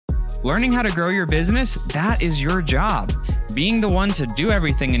Learning how to grow your business, that is your job. Being the one to do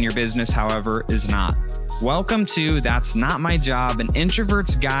everything in your business, however, is not. Welcome to That's Not My Job, an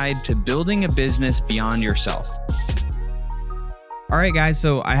introvert's guide to building a business beyond yourself. All right, guys,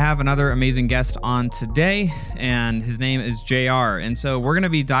 so I have another amazing guest on today, and his name is JR. And so we're going to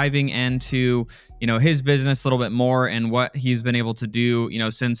be diving into, his business a little bit more and what he's been able to do,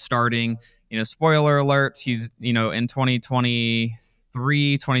 since starting. Spoiler alert, he's, in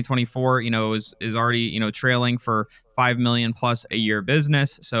 2023, 2024, is already, trailing for 5 million plus a year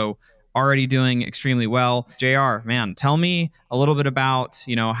business. So already doing extremely well. JR, man, tell me a little bit about,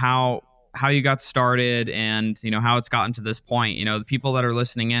 how you got started and, how it's gotten to this point. The people that are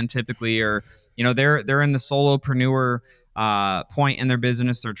listening in typically are, they're in the solopreneur point in their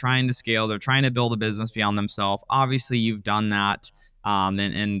business. They're trying to scale. They're trying to build a business beyond themselves. Obviously, you've done that,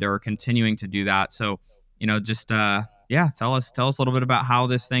 and they're continuing to do that. So, tell us a little bit about how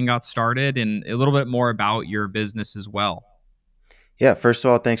this thing got started and a little bit more about your business as well. Yeah, first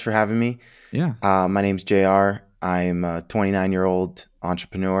of all, thanks for having me. Yeah. My name's JR. I'm a 29-year-old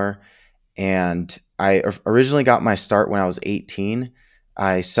entrepreneur, and I originally got my start when I was 18.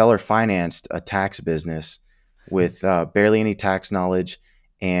 I seller financed a tax business with barely any tax knowledge,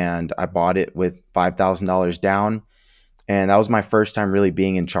 and I bought it with $5,000 down. And that was my first time really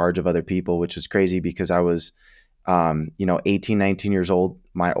being in charge of other people, which was crazy because I was, 18, 19 years old.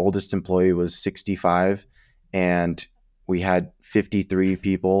 My oldest employee was 65, and we had 53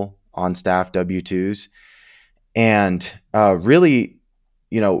 people on staff, W-2s. And really,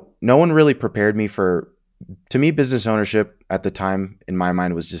 no one really prepared me to me, business ownership at the time in my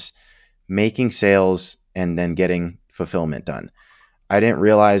mind was just making sales and then getting fulfillment done. I didn't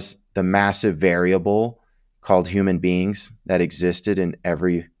realize the massive variable called human beings that existed in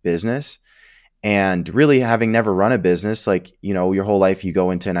every business. And really, having never run a business, your whole life, you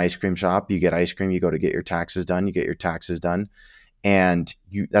go into an ice cream shop, you get ice cream, you go to get your taxes done, you get your taxes done. And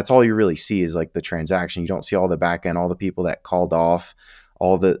that's all you really see is like the transaction. You don't see all the back end, all the people that called off,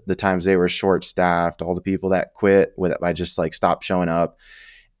 all the times they were short staffed, all the people that quit by just like stop showing up.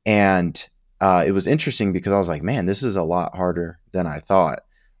 And it was interesting because I was like, man, this is a lot harder than I thought.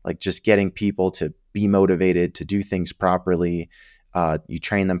 Like just getting people to be motivated to do things properly. You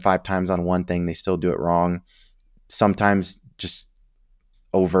train them 5 times on one thing, they still do it wrong. Sometimes just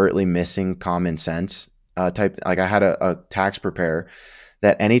overtly missing common sense type. Like I had a tax preparer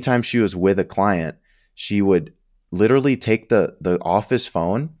that anytime she was with a client, she would literally take the office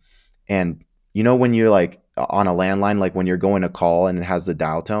phone, and when you're like on a landline, like when you're going to call and it has the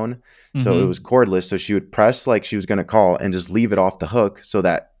dial tone. Mm-hmm. So it was cordless. So she would press like she was going to call and just leave it off the hook so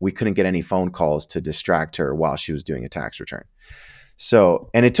that we couldn't get any phone calls to distract her while she was doing a tax return. So,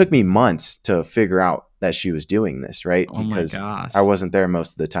 and it took me months to figure out that she was doing this, right? Oh because my gosh. I wasn't there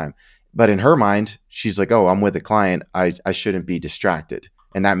most of the time. But in her mind, she's like, oh, I'm with a client. I shouldn't be distracted.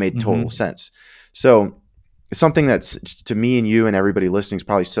 And that made total sense. So something that's to me and you and everybody listening is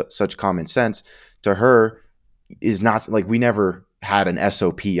probably such common sense. To her is not like we never had an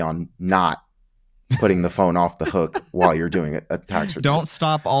SOP on not putting the phone off the hook while you're doing a tax return. Don't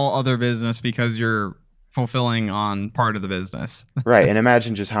stop all other business because you're fulfilling on part of the business. Right. And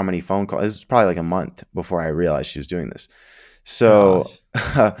imagine just how many phone calls. It's probably like a month before I realized she was doing this. So,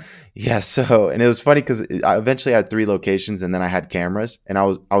 yeah. So, and it was funny because I eventually had 3 locations and then I had cameras, and I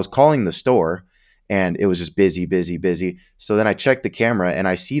was calling the store and it was just busy, busy, busy. So then I checked the camera and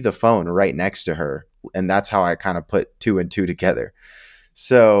I see the phone right next to her. And that's how I kind of put 2 and 2 together.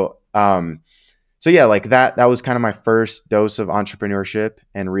 So, yeah, like that was kind of my first dose of entrepreneurship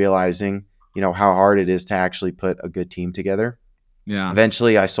and realizing, how hard it is to actually put a good team together. Yeah.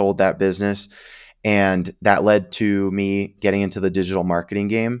 Eventually I sold that business, and that led to me getting into the digital marketing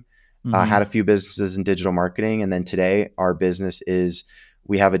game. I had a few businesses in digital marketing. And then today our business is,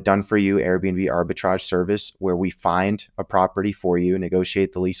 we have a done for you Airbnb arbitrage service where we find a property for you,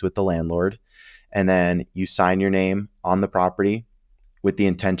 negotiate the lease with the landlord, and then you sign your name on the property with the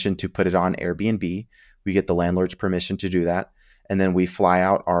intention to put it on Airbnb. We get the landlord's permission to do that. And then we fly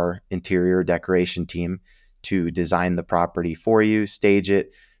out our interior decoration team to design the property for you, stage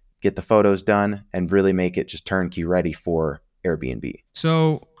it, get the photos done, and really make it just turnkey ready for Airbnb.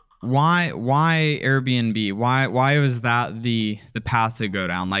 So why Airbnb? Why was that the path to go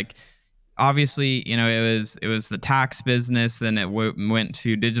down? Like, obviously, it was the tax business, then it went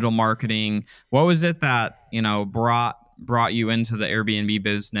to digital marketing. What was it that brought you into the Airbnb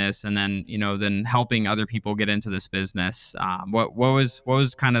business, and then then helping other people get into this business? What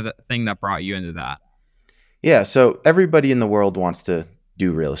was kind of the thing that brought you into that? Yeah, so everybody in the world wants to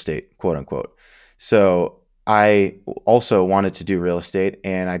do real estate, quote unquote. So I also wanted to do real estate,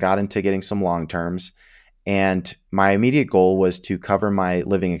 and I got into getting some long terms. And my immediate goal was to cover my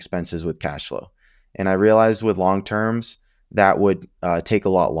living expenses with cash flow. And I realized with long terms that would take a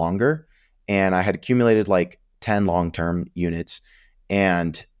lot longer. And I had accumulated like 10 long term units.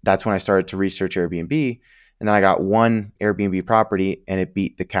 And that's when I started to research Airbnb. And then I got one Airbnb property and it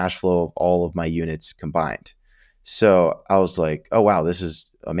beat the cash flow of all of my units combined. So I was like, oh, wow, this is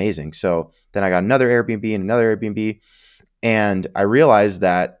amazing. So then I got another Airbnb and another Airbnb. And I realized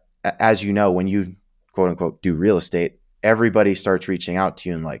that, as you know, when you quote unquote do real estate, everybody starts reaching out to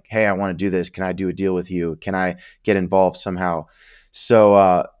you and like, hey, I want to do this. Can I do a deal with you? Can I get involved somehow?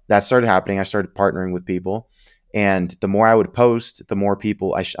 So that started happening. I started partnering with people. And the more I would post, the more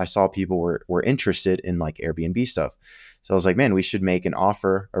people I saw people were interested in like Airbnb stuff. So I was like, man, we should make an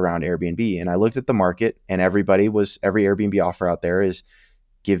offer around Airbnb. And I looked at the market, and every Airbnb offer out there is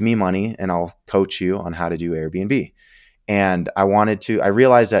give me money and I'll coach you on how to do Airbnb. And I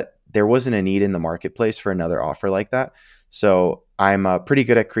realized that there wasn't a need in the marketplace for another offer like that. So I'm pretty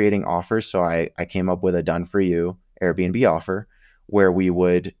good at creating offers. So I came up with a done for you Airbnb offer where we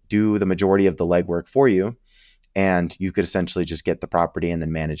would do the majority of the legwork for you. And you could essentially just get the property and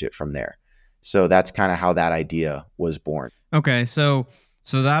then manage it from there. So that's kind of how that idea was born. Okay, so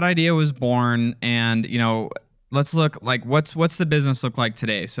that idea was born, and let's look like what's the business look like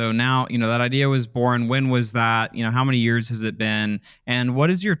today. So now that idea was born. When was that? How many years has it been? And what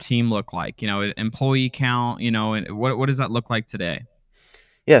does your team look like? Employee count. And what does that look like today?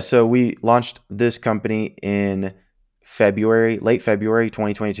 Yeah. So we launched this company in late February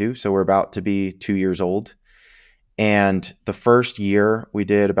 2022. So we're about to be 2 years old. And the first year we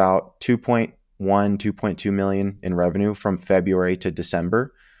did about 2.2 million in revenue from February to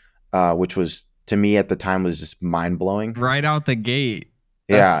December, which was to me at the time was just mind blowing. Right out the gate.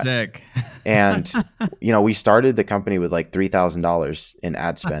 That's Yeah. sick. And, we started the company with like $3,000 in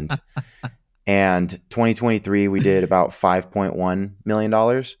ad spend. And 2023, we did about $5.1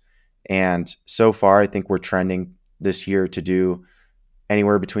 million. And so far, I think we're trending this year to do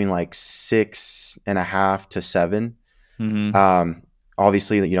anywhere between like 6.5 to 7. Mm-hmm.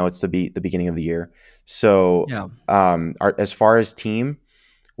 Obviously, it's the beginning of the year. So, Yeah. As far as team,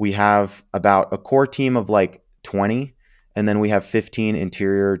 we have about a core team of like 20, and then we have 15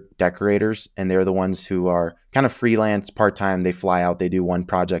 interior decorators, and they're the ones who are kind of freelance part-time. They fly out, they do one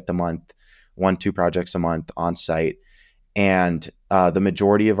project a month, 2 projects a month on site. And the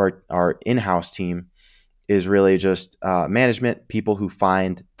majority of our in-house team is really just management, people who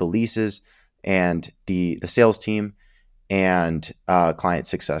find the leases, and the sales team, and client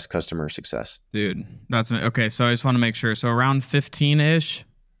success, customer success. Dude, that's okay. So I just want to make sure. So around 15-ish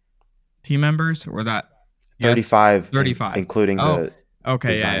team members, or that? Yes? 35, 35, including the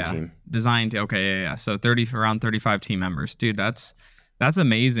okay, design team. Designed. Okay, yeah. So around 35 team members, dude. That's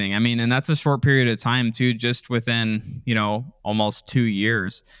amazing. I mean, and that's a short period of time too, just within almost 2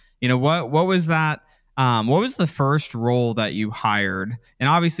 years. What was that? What was the first role that you hired? And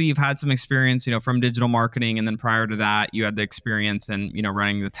obviously, you've had some experience, from digital marketing, and then prior to that, you had the experience in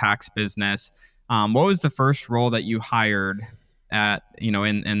running the tax business. What was the first role that you hired at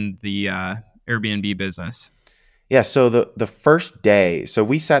in the Airbnb business? Yeah. So the first day, so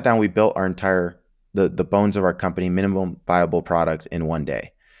we sat down, we built our entire the bones of our company, minimum viable product, in one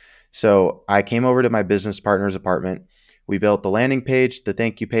day. So I came over to my business partner's apartment. We built the landing page, the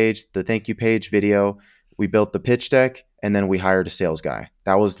thank you page video. We built the pitch deck, and then we hired a sales guy.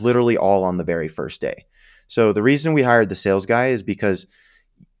 That was literally all on the very first day. So the reason we hired the sales guy is because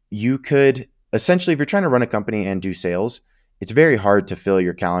you could essentially, if you're trying to run a company and do sales, it's very hard to fill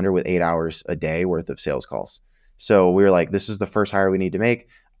your calendar with 8 hours a day worth of sales calls. So we were like, this is the first hire we need to make.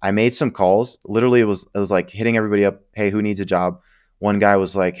 I made some calls. Literally, it was like hitting everybody up. Hey, who needs a job? One guy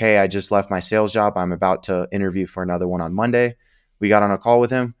was like, hey, I just left my sales job. I'm about to interview for another one on Monday. We got on a call with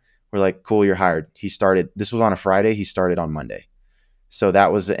him. We're like, cool, you're hired. He started, this was on a Friday. He started on Monday. So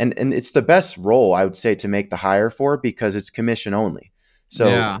that was, and it's the best role I would say to make the hire for, because it's commission only. So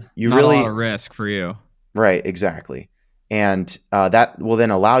yeah, you not really, a lot of risk for you. right, exactly. And that will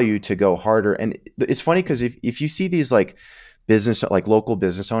then allow you to go harder. And it's funny because if you see these like local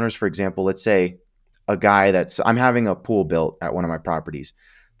business owners, for example, let's say a guy I'm having a pool built at one of my properties.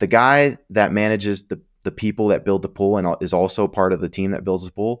 The guy that manages the people that build the pool and is also part of the team that builds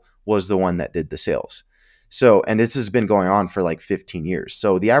the pool was the one that did the sales. So, and this has been going on for like 15 years.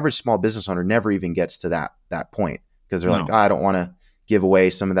 So the average small business owner never even gets to that point, because they're like, oh, I don't want to give away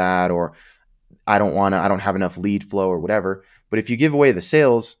some of that, or I don't have enough lead flow or whatever. But if you give away the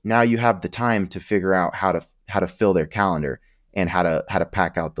sales, now you have the time to figure out how to fill their calendar and how to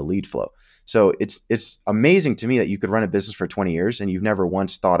pack out the lead flow. So it's amazing to me that you could run a business for 20 years and you've never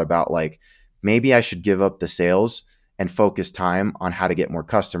once thought about like, maybe I should give up the sales and focus time on how to get more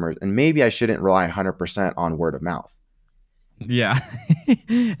customers. And maybe I shouldn't rely 100% on word of mouth. Yeah.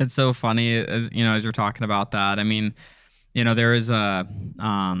 It's so funny as as you're talking about that. I mean, there is a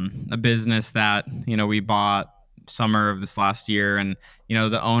business that, we bought summer of this last year, and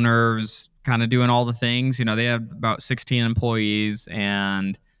the owner's kind of doing all the things. They have about 16 employees,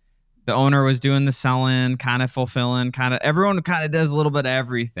 and the owner was doing the selling, kind of fulfilling, kind of everyone kind of does a little bit of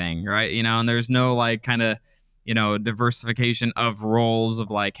everything, right? And there's no like kind of diversification of roles of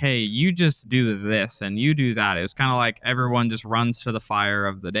like, hey, you just do this and you do that. It was kind of like everyone just runs to the fire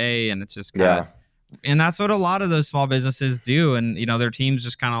of the day, and it's just kind of, Yeah. and that's what a lot of those small businesses do. And their teams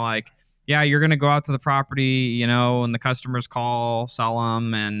just kind of like, yeah, you're going to go out to the property, and the customers call, sell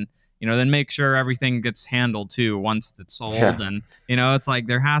them, and then make sure everything gets handled too once it's Yeah. sold. And it's like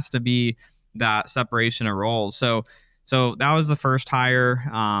there has to be that separation of roles. So that was the first hire,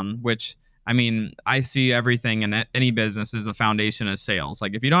 which, I mean, I see everything in any business is the foundation of sales.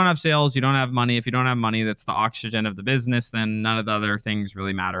 Like if you don't have sales, you don't have money. If you don't have money, that's the oxygen of the business. Then none of the other things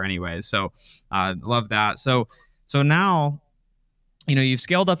really matter anyways. So, love that. So now, you've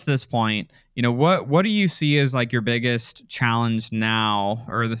scaled up to this point. What do you see as like your biggest challenge now,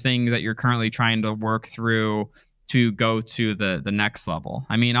 or the thing that you're currently trying to work through to go to the next level?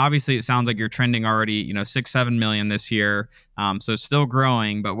 I mean, obviously it sounds like you're trending already, 6-7 million this year. So still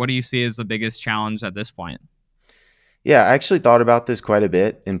growing, but what do you see as the biggest challenge at this point? Yeah. I actually thought about this quite a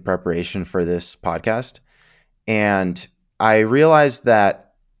bit in preparation for this podcast. And I realized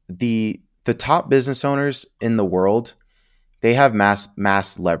that the top business owners in the world, they have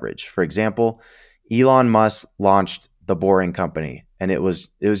mass leverage. For example, Elon Musk launched the Boring Company, and it was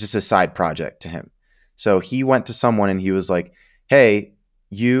just a side project to him. So he went to someone and he was like, "Hey,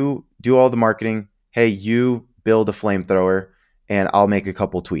 you do all the marketing. Hey, you build a flamethrower, and I'll make a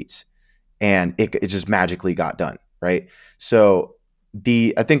couple tweets." And it just magically got done, right? So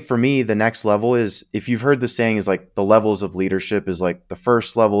I think for me, the next level is, if you've heard the saying, is like the levels of leadership is like the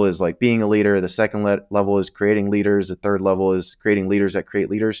first level is like being a leader, the second level is creating leaders, the third level is creating leaders that create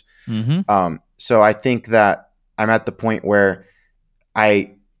leaders. Mm-hmm. So I think that I'm at the point where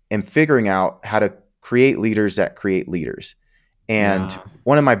I am figuring out how to create leaders that create leaders. And Yeah.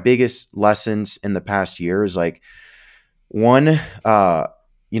 one of my biggest lessons in the past year is like, one,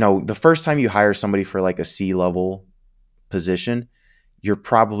 the first time you hire somebody for like a C level position, you're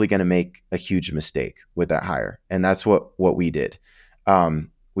probably going to make a huge mistake with that hire. And that's what we did.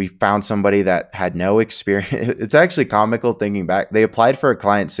 We found somebody that had no experience. It's actually comical thinking back. They applied for a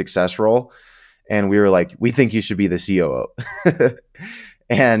client success role, and we were like, we think you should be the COO.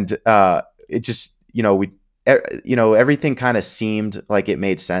 And it just, everything kind of seemed like it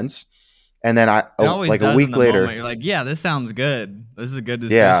made sense. And then It always like a does in week the moment. later, You're like, yeah, this sounds good. This is a good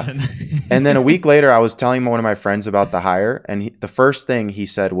yeah. decision. And then a week later, I was telling one of my friends about the hire, and the first thing he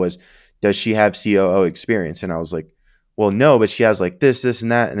said was, "Does she have COO experience?" And I was like, "Well, no, but she has like this,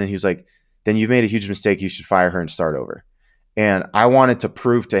 and that." And then he was like, "Then you've made a huge mistake. You should fire her and start over." And I wanted to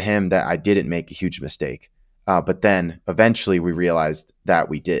prove to him that I didn't make a huge mistake. But then eventually we realized that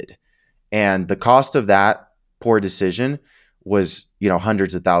we did. And the cost of that poor decision was,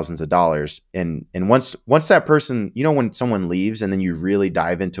 hundreds of thousands of dollars. And once that person, when someone leaves and then you really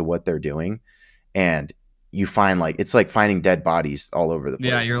dive into what they're doing, and you find like it's like finding dead bodies all over the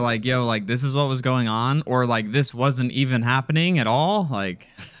Yeah, place. you're like, yo, like this is what was going on, or like this wasn't even happening at all. Like,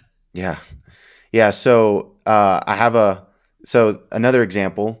 Yeah. Yeah. So so another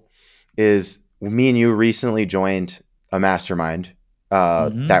example is me and you recently joined a mastermind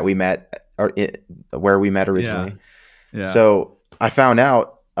hmm, that we met, where we met yeah, originally. yeah. So I found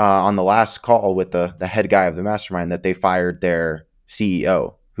out on the last call with the head guy of the mastermind that they fired their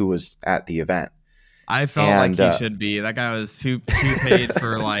CEO who was at the event. I felt like And he should be. That guy was too paid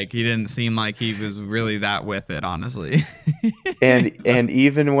for like he didn't seem like he was really that with it, honestly. and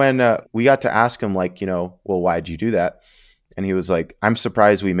even when we got to ask him, like, well, why'd you do that? And he was like, I'm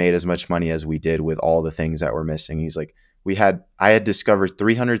surprised we made as much money as we did with all the things that were missing. He's like, I had discovered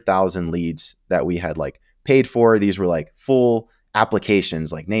 300,000 leads that we had like paid for. These were like full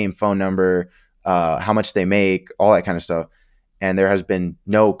applications, like name, phone number, how much they make, all that kind of stuff. And there has been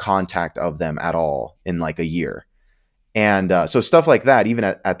no contact of them at all in like a year. And so stuff like that, even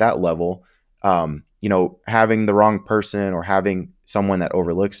at that level, having the wrong person or having someone that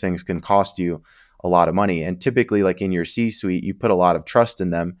overlooks things can cost you a lot of money. And typically, like in your C suite, you put a lot of trust in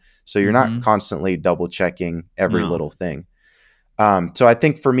them. So you're not hmm. constantly double checking every No. little thing. So I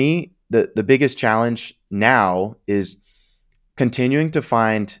think for me, the biggest challenge now is continuing to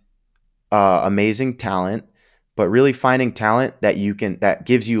find amazing talent, but really finding talent that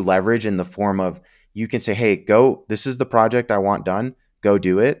gives you leverage in the form of you can say, hey, go, this is the project I want done, go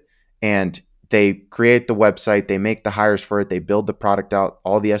do it. And they create the website, they make the hires for it, they build the product out,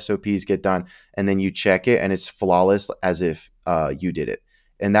 all the SOPs get done, and then you check it and it's flawless as if you did it.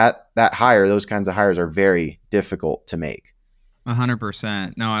 And that hire, those kinds of hires are very difficult to make.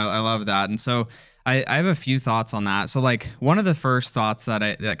 100%. No, I love that. And so I have a few thoughts on that. So like one of the first thoughts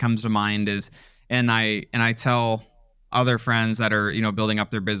that comes to mind is, and I tell other friends that are, building up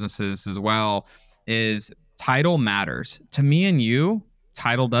their businesses as well, is title matters. To me and you,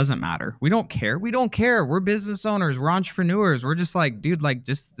 title doesn't matter. We don't care. We don't care. We're business owners. We're entrepreneurs. We're just like, dude, like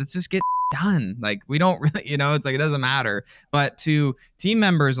let's just get done. Like we don't really, it's like it doesn't matter. But to team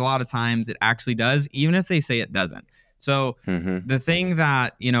members, a lot of times it actually does, even if they say it doesn't. So Mm-hmm. the thing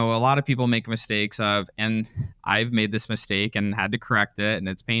that, a lot of people make mistakes of, and I've made this mistake and had to correct it, and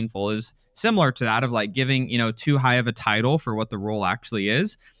it's painful, is similar to that of like giving, too high of a title for what the role actually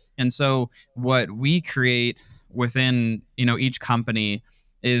is. And so what we create within, each company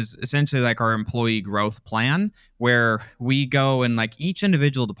is essentially like our employee growth plan, where we go and like each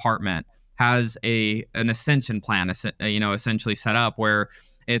individual department has an ascension plan, essentially set up where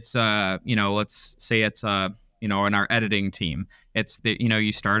it's, let's say it's in our editing team, it's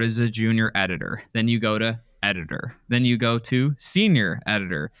you start as a junior editor, then you go to editor, then you go to senior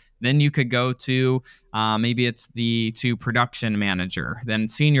editor, then you could go to maybe it's to production manager, then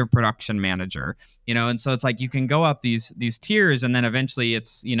senior production manager, and so it's like you can go up these tiers, and then eventually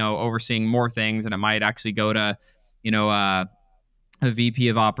it's overseeing more things, and it might actually go to you know a VP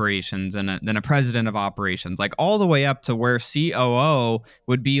of operations and then a president of operations, like all the way up to where COO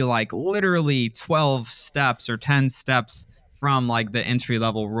would be like literally 12 steps or 10 steps from like the entry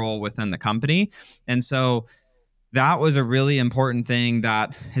level role within the company. And so that was a really important thing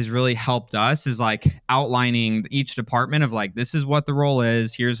that has really helped us, is like outlining each department of like, this is what the role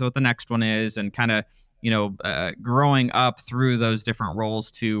is, here's what the next one is, and kind of growing up through those different roles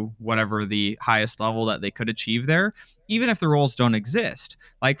to whatever the highest level that they could achieve there, even if the roles don't exist.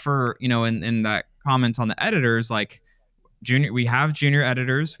 Like for in that comment on the editors, like we have junior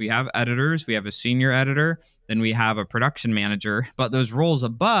editors, we have editors, we have a senior editor, then we have a production manager, but those roles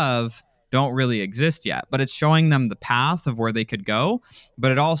above don't really exist yet. But it's showing them the path of where they could go.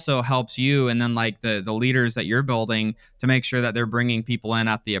 But it also helps you, and then like the leaders that you're building, to make sure that they're bringing people in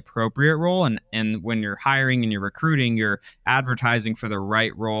at the appropriate role, and when you're hiring and you're recruiting, you're advertising for the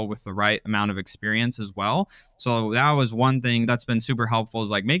right role with the right amount of experience as well. So that was one thing that's been super helpful,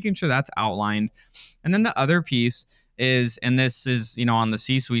 is like making sure that's outlined. And then the other piece is, and this is on the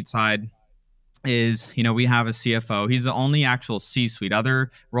C-suite side, is we have a CFO. He's the only actual C-suite.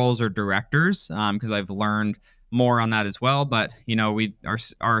 Other roles are directors, because I've learned more on that as well. But our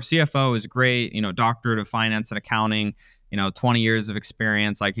CFO is great. Doctorate of finance and accounting. 20 years of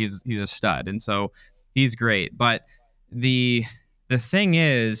experience. Like he's a stud, and so he's great. But the thing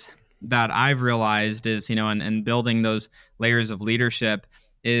is that I've realized is and building those layers of leadership,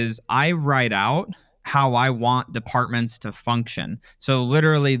 is I write out how I want departments to function. So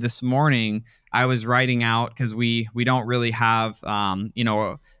literally this morning I was writing out, because we don't really have an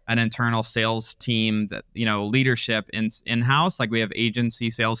internal sales team that leadership in house. Like we have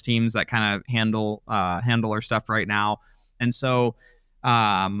agency sales teams that kind of handle our stuff right now, and so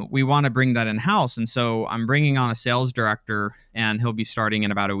we want to bring that in house. And so I'm bringing on a sales director, and he'll be starting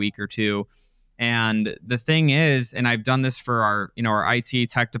in about a week or two. And the thing is, and I've done this for our IT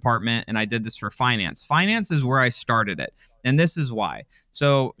tech department, and I did this for finance. Finance is where I started it. And this is why.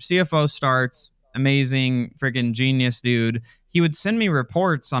 So CFO starts, amazing, freaking genius dude. He would send me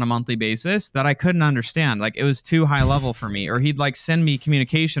reports on a monthly basis that I couldn't understand. Like it was too high level for me. Or he'd like send me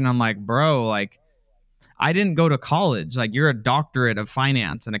communication. I'm like, bro, like I didn't go to college. Like you're a doctorate of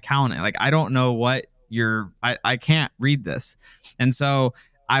finance and accounting. Like I don't know what I can't read this. And so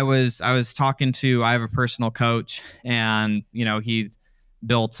I have a personal coach, and he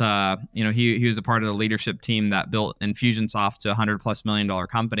built he was a part of the leadership team that built Infusionsoft to $100+ million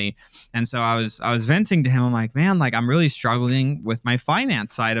company. And so I was venting to him. I'm like, man, like I'm really struggling with my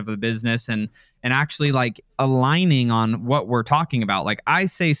finance side of the business, and actually like aligning on what we're talking about. Like I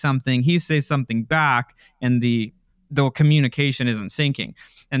say something, he says something back, and the communication isn't syncing.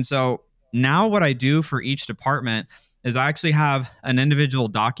 And so now what I do for each department is I actually have an individual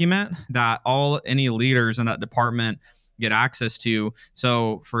document that any leaders in that department get access to.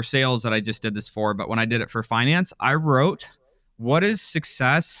 So for sales that I just did this for, but when I did it for finance, I wrote, what does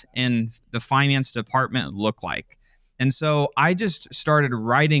success in the finance department look like? And so I just started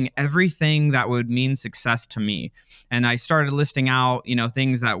writing everything that would mean success to me. And I started listing out,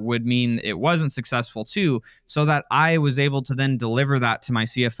 things that would mean it wasn't successful too, so that I was able to then deliver that to my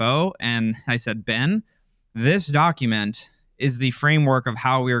CFO. And I said, Ben, this document is the framework of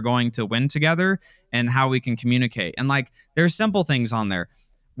how we are going to win together and how we can communicate. And like, there's simple things on there.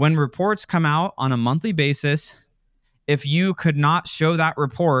 When reports come out on a monthly basis, if you could not show that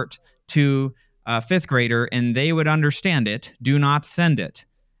report to a fifth grader and they would understand it, do not send it.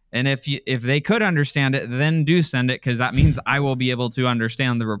 And if they could understand it, then do send it, because that means I will be able to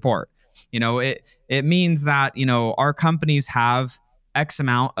understand the report. It means that our companies have X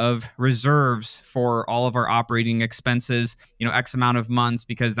amount of reserves for all of our operating expenses, X amount of months,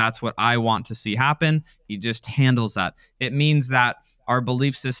 because that's what I want to see happen. He just handles that. It means that our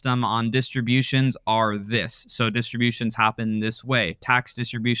belief system on distributions are this. So distributions happen this way. Tax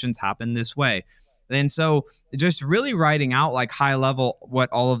distributions happen this way. And so just really writing out like high level what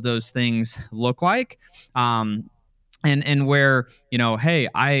all of those things look like. And where,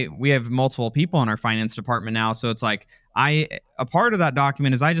 hey, we have multiple people in our finance department now. So it's like, a part of that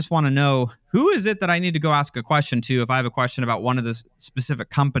document is I just want to know, who is it that I need to go ask a question to if I have a question about one of the specific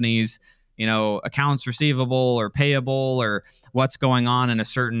companies, accounts receivable or payable, or what's going on in a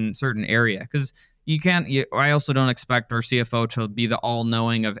certain area. Because I also don't expect our CFO to be the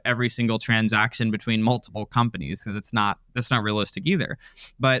all-knowing of every single transaction between multiple companies, because that's not realistic either.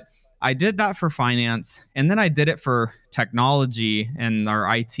 But I did that for finance, and then I did it for technology and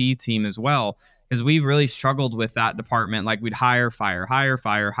our IT team as well, because we really struggled with that department. Like, we'd hire, fire, hire,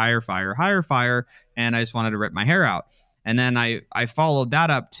 fire, hire, fire, hire, fire, and I just wanted to rip my hair out. And then I followed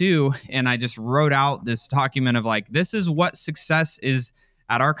that up too, and I just wrote out this document of like, this is what success is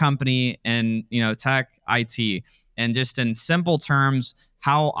at our company and tech, IT, and just in simple terms,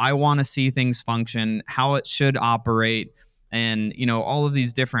 how I want to see things function, how it should operate, and all of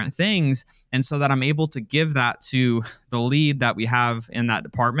these different things. And so that I'm able to give that to the lead that we have in that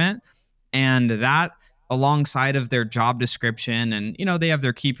department, and that alongside of their job description. And they have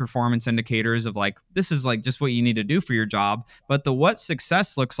their key performance indicators of like, this is like just what you need to do for your job. But what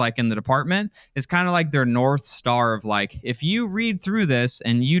success looks like in the department is kind of like their North Star of like, if you read through this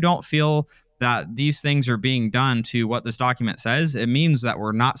and you don't feel that these things are being done to what this document says, it means that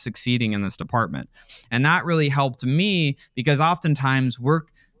we're not succeeding in this department. And that really helped me, because oftentimes we're,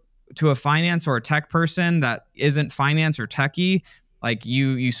 to a finance or a tech person that isn't finance or techie, like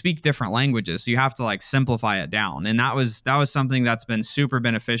you speak different languages, so you have to like simplify it down. And that was something that's been super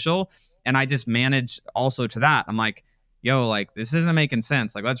beneficial. And I just managed also to that. I'm like, yo, like, this isn't making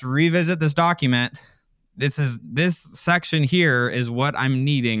sense. Like, let's revisit this document. This section here is what I'm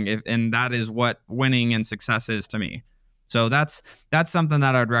needing, and that is what winning and success is to me. So that's something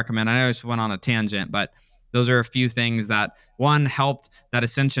that I would recommend. I know I just went on a tangent, but those are a few things that, one, helped that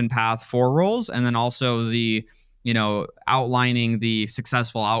ascension path for roles, and then also the outlining the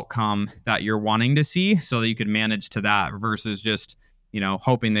successful outcome that you're wanting to see, so that you could manage to that versus just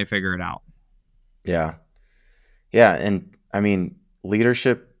hoping they figure it out. Yeah. And I mean,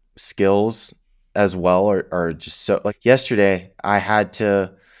 leadership skills as well are just so, like, yesterday I had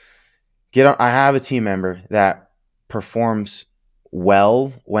to I have a team member that performs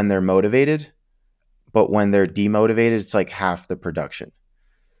well when they're motivated, but when they're demotivated, it's like half the production.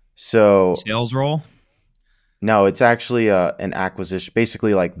 So Sales role? no, it's actually an acquisition,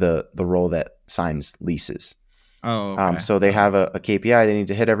 basically like the role that signs leases. Oh, okay. So they have a KPI they need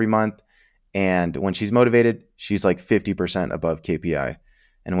to hit every month. And when she's motivated, she's like 50% above KPI.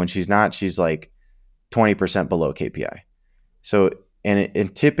 And when she's not, she's like 20% below KPI. So,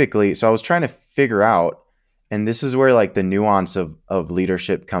 and typically, so I was trying to figure out, and this is where like the nuance of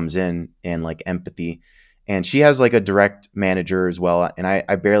leadership comes in, and like empathy. And she has like a direct manager as well. And I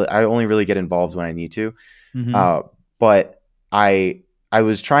only really get involved when I need to. Mm-hmm. But I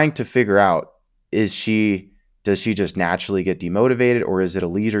was trying to figure out, does she just naturally get demotivated, or is it a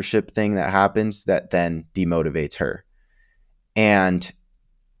leadership thing that happens that then demotivates her? And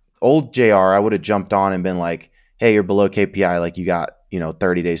old JR, I would have jumped on and been like, hey, you're below KPI, like you got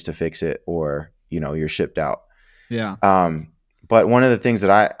 30 days to fix it, or you're shipped out. Yeah. But one of the things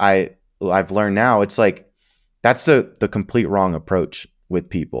that I've learned now, it's like, that's the complete wrong approach with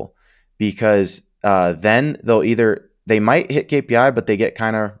people, because then they might hit KPI, but they get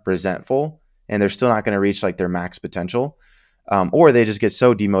kind of resentful, and they're still not going to reach like their max potential. Or they just get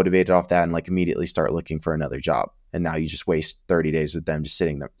so demotivated off that and like immediately start looking for another job. And now you just waste 30 days with them just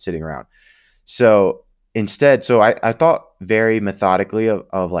sitting around. So instead, I thought very methodically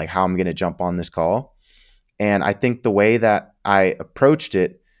of like how I'm going to jump on this call. And I think the way that I approached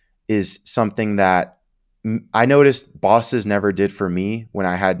it is something that I noticed bosses never did for me when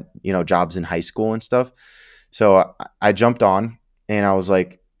I had, jobs in high school and stuff. So I jumped on and I was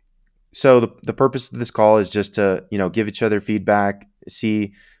like, so the purpose of this call is just to, give each other feedback,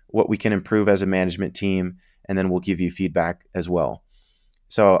 see what we can improve as a management team, and then we'll give you feedback as well.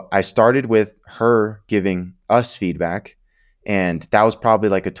 So I started with her giving us feedback, and that was probably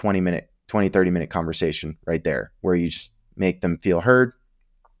like a 30-minute conversation right there where you just make them feel heard.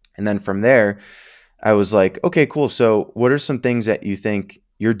 And then from there, I was like, okay, cool. So what are some things that you think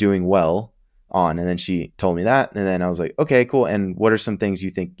you're doing well on? And then she told me that. And then I was like, okay, cool. And what are some things you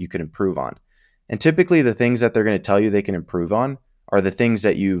think you could improve on? And typically the things that they're going to tell you they can improve on are the things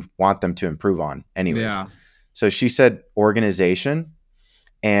that you want them to improve on anyways. Yeah. So she said organization.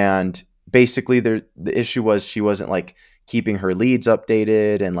 And basically the issue was she wasn't like keeping her leads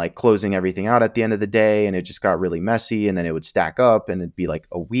updated and like closing everything out at the end of the day. And it just got really messy. And then it would stack up and it'd be like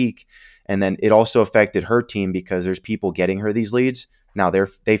a week. And then it also affected her team because there's people getting her these leads. Now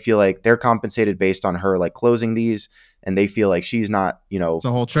they feel like they're compensated based on her like closing these, and they feel like she's not, It's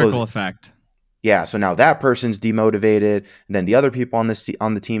a whole trickle closing. effect. Yeah, so now that person's demotivated, and then the other people on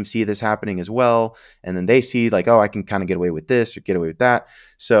the team see this happening as well, and then they see like, oh, I can kind of get away with this or get away with that.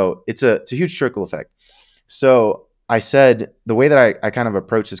 So it's a huge trickle effect. So I said the way that I kind of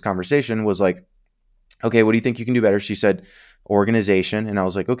approached this conversation was like, okay, what do you think you can do better? She said organization, and I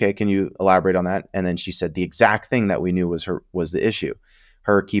was like, okay, can you elaborate on that? And then she said the exact thing that we knew was the issue,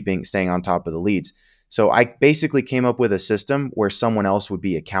 her staying on top of the leads. So I basically came up with a system where someone else would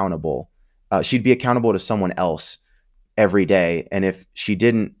be accountable. She'd be accountable to someone else every day, and if she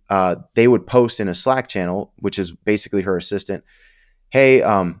didn't, they would post in a Slack channel, which is basically her assistant. Hey,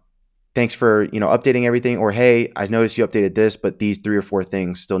 thanks for updating everything, or hey, I noticed you updated this, but these 3 or 4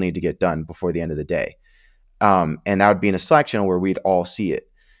 things still need to get done before the end of the day. And that would be in a Slack channel where we'd all see it.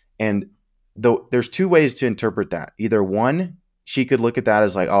 And there's 2 ways to interpret that. Either one, she could look at that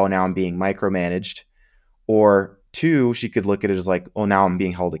as like, oh, now I'm being micromanaged, or 2, she could look at it as like, oh, now I'm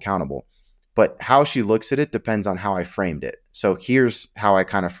being held accountable. But how she looks at it depends on how I framed it. So here's how I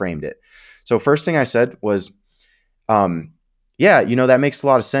kind of framed it. So first thing I said was, yeah, that makes a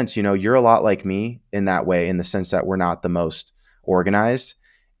lot of sense. You're a lot like me in that way, in the sense that we're not the most organized.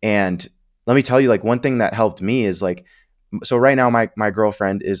 And let me tell you, like, one thing that helped me is like, so right now my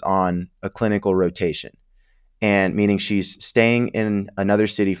girlfriend is on a clinical rotation, and meaning she's staying in another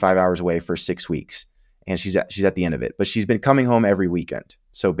city 5 hours away for 6 weeks, and she's at the end of it. But she's been coming home every weekend.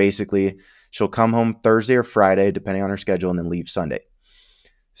 So basically, she'll come home Thursday or Friday, depending on her schedule, and then leave Sunday.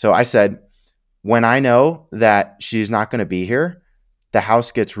 So I said, when I know that she's not going to be here, the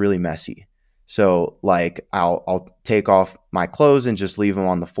house gets really messy. So like I'll take off my clothes and just leave them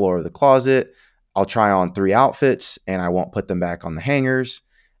on the floor of the closet. I'll try on 3 outfits and I won't put them back on the hangers.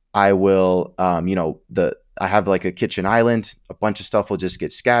 I will, I have like a kitchen island. A bunch of stuff will just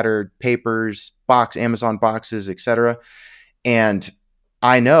get scattered, papers, Amazon boxes, etc. And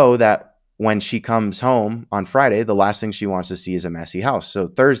I know that when she comes home on Friday, the last thing she wants to see is a messy house. So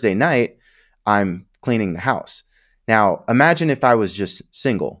Thursday night, I'm cleaning the house. Now, imagine if I was just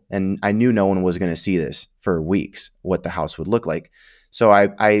single and I knew no one was going to see this for weeks, what the house would look like. So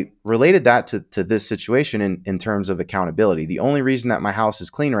I related that to this situation in terms of accountability. The only reason that my house is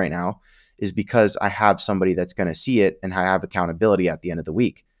clean right now is because I have somebody that's going to see it and I have accountability at the end of the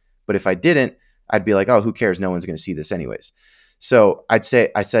week. But if I didn't, I'd be like, oh, who cares? No one's going to see this anyways. So I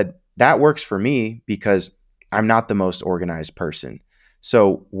said that works for me because I'm not the most organized person.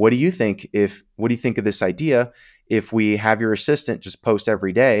 So what do you think of this idea if we have your assistant just post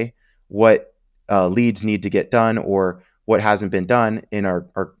every day what leads need to get done or what hasn't been done in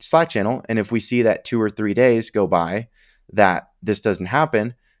our Slack channel? And if we see that 2 or 3 days go by that this doesn't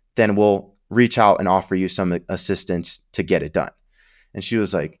happen, then we'll reach out and offer you some assistance to get it done. And she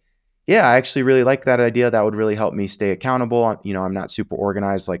was like, yeah, I actually really like that idea. That would really help me stay accountable. I'm not super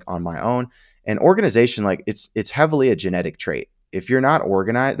organized like on my own. And organization, like it's heavily a genetic trait. If you're not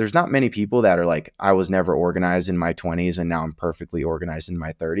organized, there's not many people that are like, I was never organized in my 20s and now I'm perfectly organized in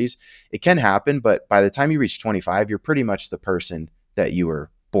my 30s. It can happen, but by the time you reach 25, you're pretty much the person that you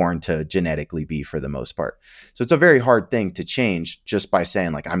were born to genetically be for the most part. So it's a very hard thing to change just by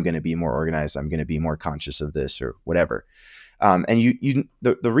saying like, I'm going to be more organized. I'm going to be more conscious of this or whatever. And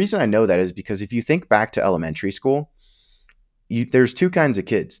the reason I know that is because if you think back to elementary school, there's 2 kinds of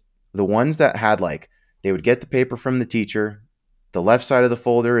kids. The ones that had like, they would get the paper from the teacher. The left side of the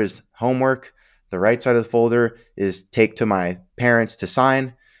folder is homework. The right side of the folder is take to my parents to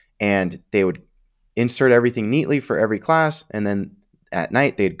sign. And they would insert everything neatly for every class. And then at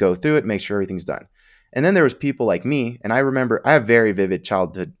night, they'd go through it, make sure everything's done. And then there was people like me. And I have very vivid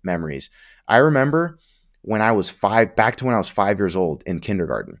childhood memories. I remember when I was back to when I was 5 years old in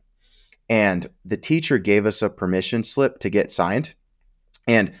kindergarten. And the teacher gave us a permission slip to get signed.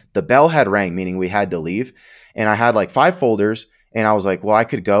 And the bell had rang, meaning we had to leave. And I had like 5 folders. And I was like, well, I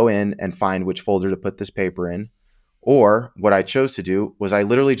could go in and find which folder to put this paper in. Or what I chose to do was I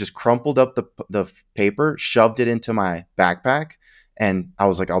literally just crumpled up the paper, shoved it into my backpack, and I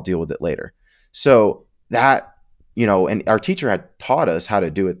was like, I'll deal with it later. So that, and our teacher had taught us how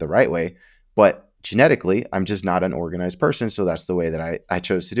to do it the right way, but genetically, I'm just not an organized person. So that's the way that I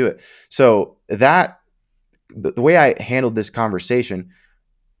chose to do it. So the way I handled this conversation,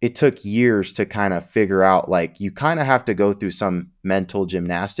 it took years to kind of figure out, like, you kind of have to go through some mental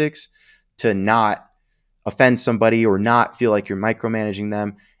gymnastics to not offend somebody or not feel like you're micromanaging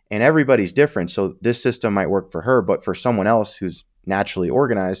them. And everybody's different. So this system might work for her, but for someone else who's naturally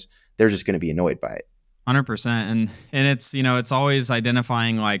organized, they're just going to be annoyed by it. 100%. And it's, it's always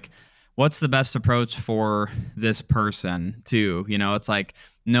identifying like what's the best approach for this person too. It's like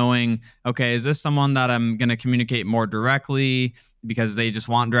knowing, okay, is this someone that I'm going to communicate more directly because they just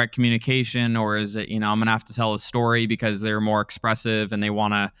want direct communication, or is it, I'm going to have to tell a story because they're more expressive and they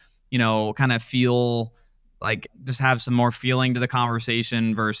want to, kind of feel like just have some more feeling to the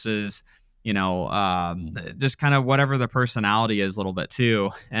conversation versus, just kind of whatever the personality is a little bit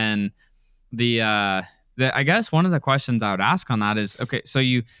too. And I guess one of the questions I would ask on that is, okay, so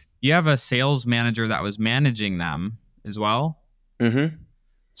you have a sales manager that was managing them as well. Mm-hmm.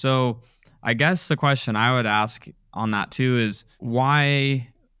 So I guess the question I would ask on that too is, why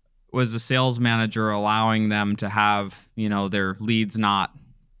was the sales manager allowing them to have, their leads not,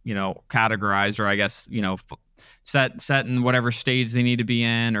 categorized, or I guess, set in whatever stage they need to be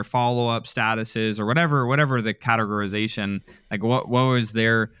in, or follow-up statuses, or whatever the categorization, like what was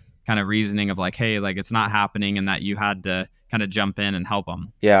their kind of reasoning of like, hey, like it's not happening, and that you had to kind of jump in and help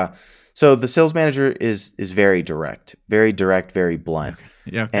them? Yeah. So the sales manager is very direct, very blunt.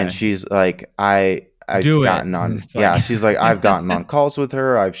 Okay. And she's like, I've Do it. gotten on, It's yeah, like, she's like, I've gotten on calls with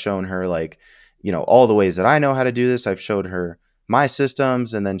her. I've shown her, like, all the ways that I know how to do this. I've showed her my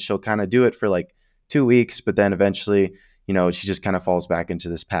systems, and then she'll kind of do it for like 2 weeks, but then eventually, she just kind of falls back into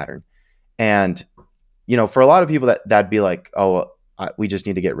this pattern. And, for a lot of people that'd be like, oh, we just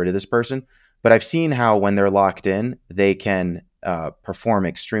need to get rid of this person. But I've seen how when they're locked in, they can perform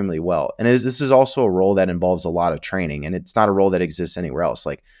extremely well. And this is also a role that involves a lot of training, and it's not a role that exists anywhere else.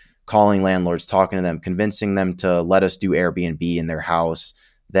 Like calling landlords, talking to them, convincing them to let us do Airbnb in their house,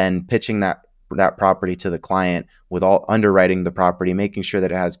 then pitching that property to the client with all underwriting the property, making sure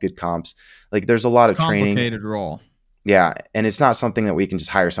that it has good comps. Like there's a lot of training. Complicated role. Yeah. And it's not something that we can just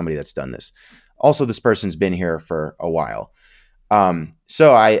hire somebody that's done this. Also, this person's been here for a while.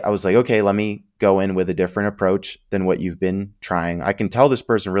 So I was like, okay, let me go in with a different approach than what you've been trying. I can tell this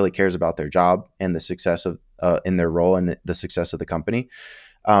person really cares about their job and the success of in their role and the success of the company.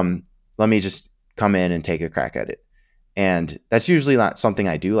 Let me just come in and take a crack at it. And that's usually not something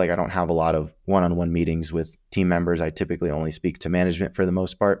I do. Like I don't have a lot of one-on-one meetings with team members. I typically only speak to management for the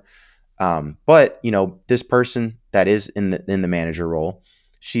most part. But this person that is in the manager role,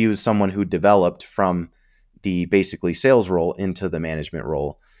 she was someone who developed from the basically sales role into the management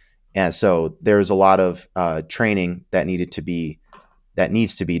role. And so there's a lot of training that needs to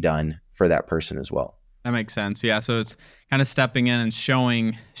be done for that person as well. That makes sense. Yeah. So it's kind of stepping in and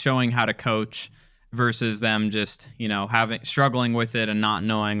showing how to coach versus them just, struggling with it and not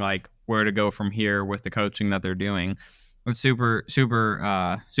knowing like where to go from here with the coaching that they're doing. It's super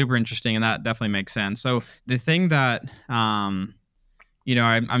interesting. And that definitely makes sense. So the thing that, I'm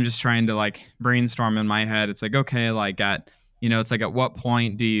just trying to like brainstorm in my head. It's like, okay, like it's like at what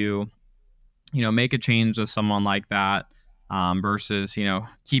point do you, make a change with someone like that versus,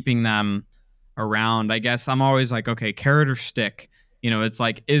 keeping them around? I guess I'm always like, okay, carrot or stick. It's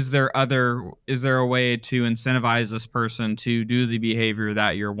like, is there a way to incentivize this person to do the behavior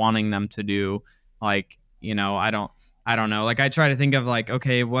that you're wanting them to do? Like, I don't know. Like I try to think of like,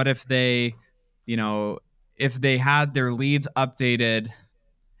 okay, what if they, if they had their leads updated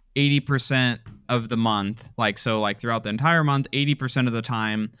 80% of the month, like, so like throughout the entire month, 80% of the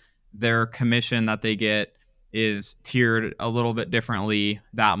time, their commission that they get is tiered a little bit differently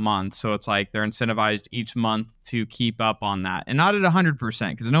that month. So it's like they're incentivized each month to keep up on that, and not at 100%,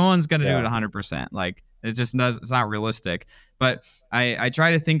 because no one's going to do it 100%. Like it's not realistic. But I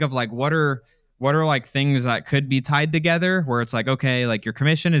try to think of like, what are like things that could be tied together where it's like, okay, like your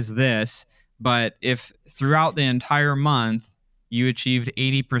commission is this, but if throughout the entire month you achieved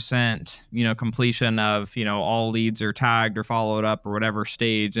 80%, completion of, all leads are tagged or followed up or whatever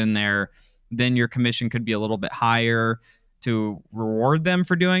stage in there, then your commission could be a little bit higher. to reward them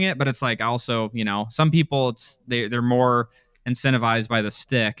for doing it, but it's like also, some people they're more incentivized by the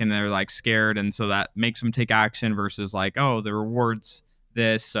stick and they're like scared, and so that makes them take action versus like, oh, the rewards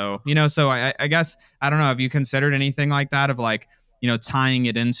this. So, so I guess I don't know, have you considered anything like that of like, tying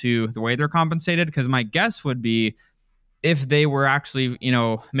it into the way they're compensated? Because my guess would be if they were actually,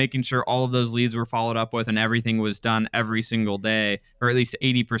 making sure all of those leads were followed up with and everything was done every single day, or at least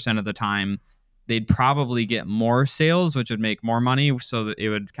 80% of the time, they'd probably get more sales, which would make more money. So that it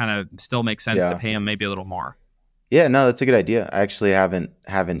would kind of still make sense to Yeah. pay them maybe a little more. Yeah, no, that's a good idea. I actually haven't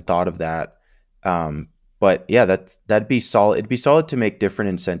thought of that. But yeah, that'd be solid. It'd be solid to make different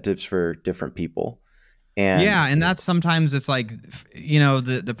incentives for different people. And Yeah, and that's sometimes it's like,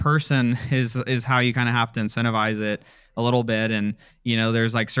 the person is how you kind of have to incentivize it a little bit. And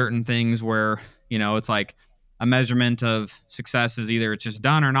there's like certain things where it's like a measurement of success is either it's just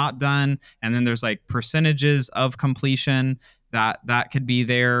done or not done, and then there's like percentages of completion that could be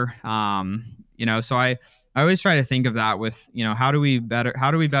there. So I always try to think of that with, how do we best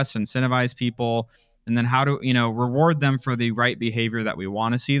incentivize people, and then how do reward them for the right behavior that we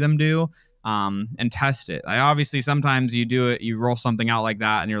want to see them do, and test it. I obviously sometimes you do it, you roll something out like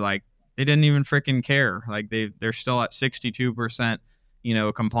that, and you're like, they didn't even freaking care. Like they're still at 62%,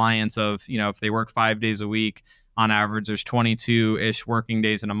 compliance of, if they work 5 days a week, on average, there's 22 ish working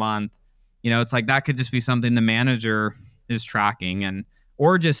days in a month. It's like that could just be something the manager is tracking, and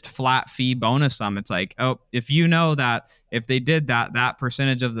or just flat fee bonus them. It's like, oh, if you know that if they did that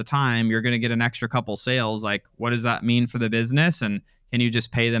percentage of the time, you're going to get an extra couple sales. Like, what does that mean for the business? And can you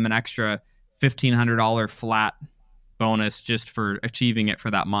just pay them an extra $1,500 flat bonus just for achieving it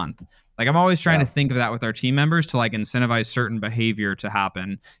for that month? Like, I'm always trying yeah, to think of that with our team members to like incentivize certain behavior to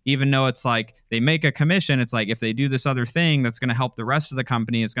happen, even though it's like they make a commission. It's like if they do this other thing that's going to help the rest of the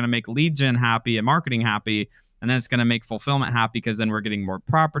company, it's going to make lead gen happy and marketing happy, and then it's going to make fulfillment happy because then we're getting more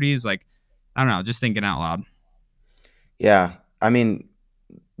properties. Like, I don't know, just thinking out loud. yeah. I mean,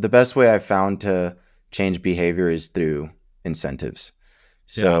 the best way I've found to change behavior is through incentives.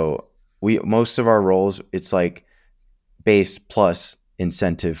 Yeah. So we most of our roles, it's like base plus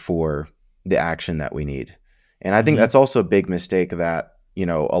incentive for the action that we need. And I think Hmm. that's also a big mistake that,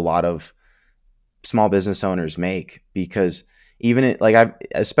 a lot of small business owners make, because even like I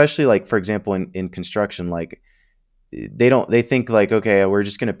especially like for example in construction, like they think like, okay, we're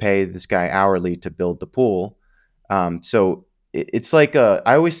just going to pay this guy hourly to build the pool. So it's like I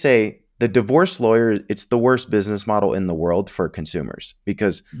always say the divorce lawyer, it's the worst business model in the world for consumers,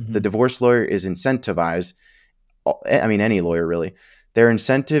 because the Hmm. divorce lawyer is incentivized. I mean, any lawyer really, their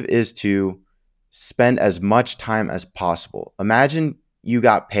incentive is to spend as much time as possible. Imagine you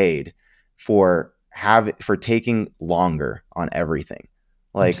got paid for taking longer on everything.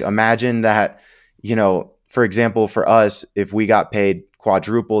 Like imagine that, for example, for us, if we got paid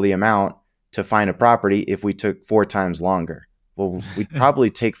quadruple the amount to find a property, if we took 4 times longer, well, we'd probably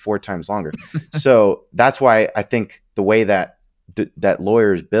take 4 times longer. So that's why I think the way that that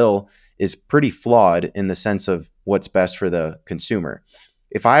lawyers bill is pretty flawed in the sense of what's best for the consumer.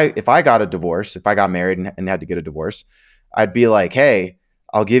 If I got a divorce, if I got married and had to get a divorce, I'd be like, hey,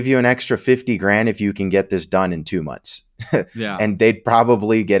 I'll give you an extra 50 grand if you can get this done in 2 months. Yeah. And they'd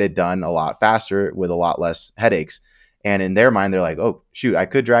probably get it done a lot faster with a lot less headaches. And in their mind, they're like, oh, shoot, I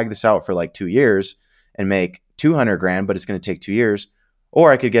could drag this out for like 2 years and make 200 grand, but it's going to take 2 years.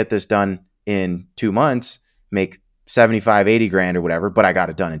 Or I could get this done in 2 months, make 75, 80 grand or whatever, but I got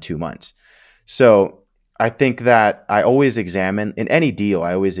it done in 2 months. So I think that I always examine in any deal,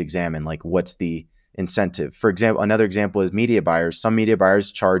 I always examine like what's the incentive. For example, another example is media buyers. Some media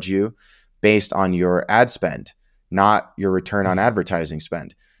buyers charge you based on your ad spend, not your return on advertising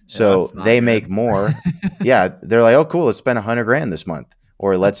spend. Yeah, So that's not they good. make more. Yeah, they're like, oh, cool, let's spend 100 grand this month,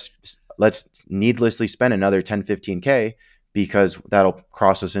 or let's needlessly spend another 10, 15K because that'll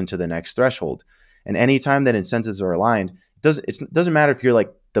cross us into the next threshold. And anytime that incentives are aligned, it doesn't matter if you're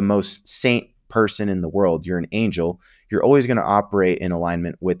like the most saint person in the world, you're an angel, you're always going to operate in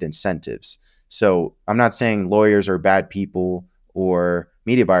alignment with incentives. So I'm not saying lawyers are bad people or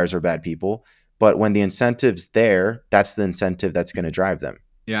media buyers are bad people, but when the incentive's there, that's the incentive that's going to drive them.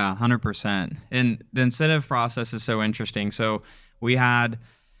 Yeah, 100%. And the incentive process is so interesting. So we had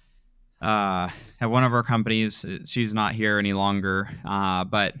at one of our companies, she's not here any longer,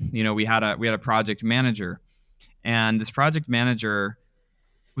 but we had a project manager, and this project manager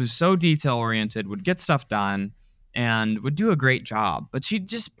was so detail oriented, would get stuff done, and would do a great job, but she'd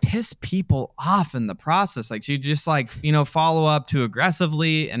just piss people off in the process. Like she'd just like follow up too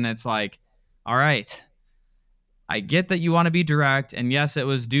aggressively, and it's like, all right, I get that you want to be direct. And yes, it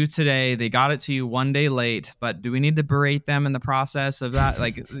was due today. They got it to you one day late, but do we need to berate them in the process of that?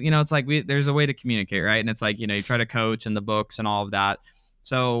 Like, it's like there's a way to communicate, right? And it's like, you try to coach in the books and all of that.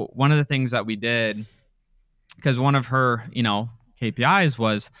 So one of the things that we did, because one of her, KPIs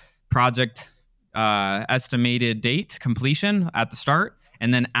was project estimated date completion at the start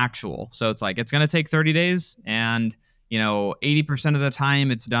and then actual. So it's like, it's going to take 30 days and 80% of the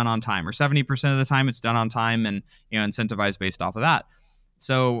time it's done on time, or 70% of the time it's done on time, and incentivized based off of that.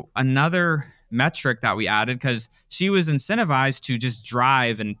 So another metric that we added, because she was incentivized to just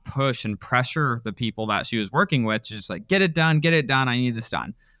drive and push and pressure the people that she was working with, just like, get it done, I need this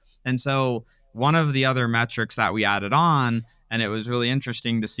done. And so one of the other metrics that we added on, and it was really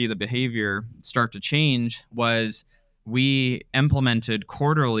interesting to see the behavior start to change, was we implemented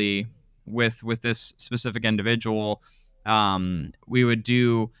quarterly with this specific individual. We would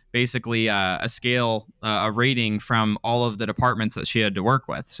do basically a scale, a rating from all of the departments that she had to work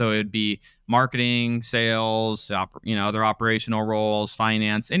with. So it would be marketing, sales, other operational roles,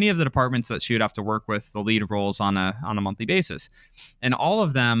 finance, any of the departments that she would have to work with, the lead roles on a monthly basis. And all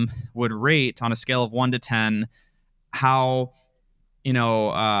of them would rate on a scale of 1 to 10 how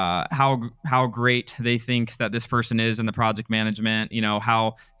how great they think that this person is in the project management,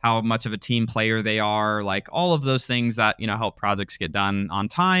 how much of a team player they are, like all of those things that help projects get done on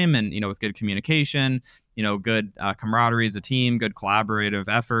time, and with good communication, good camaraderie as a team, good collaborative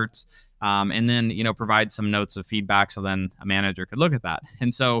efforts, and then provide some notes of feedback so then a manager could look at that.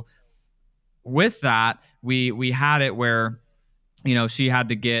 And so with that, we had it where she had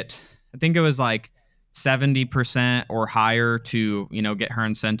to get, I think it was like 70% or higher to get her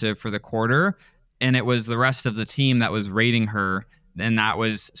incentive for the quarter, and it was the rest of the team that was rating her. And that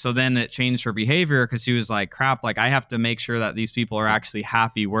was, so then it changed her behavior, because she was like, crap, like I have to make sure that these people are actually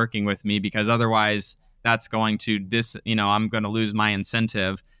happy working with me, because otherwise that's going to I'm going to lose my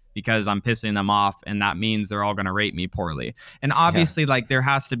incentive because I'm pissing them off, and that means they're all going to rate me poorly. And obviously, like, there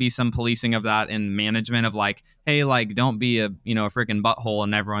has to be some policing of that in management, of like, hey, like, don't be a freaking butthole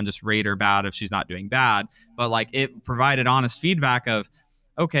and everyone just rate her bad if she's not doing bad. But like, it provided honest feedback of,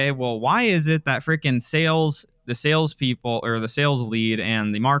 okay, well, why is it that freaking the salespeople, or the sales lead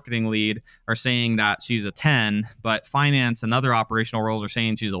and the marketing lead, are saying that she's a 10, but finance and other operational roles are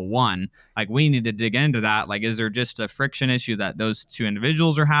saying she's a 1? Like, we need to dig into that. Like, is there just a friction issue that those two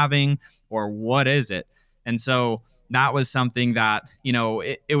individuals are having, or what is it? And so that was something that,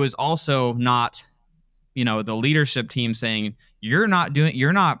 it was also not, the leadership team saying, you're not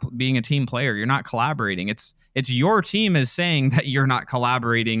being a team player, you're not collaborating. It's your team is saying that you're not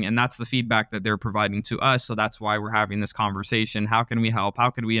collaborating, and that's the feedback that they're providing to us. So that's why we're having this conversation. How can we help? How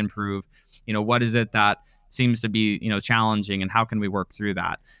can we improve? What is it that seems to be challenging, and how can we work through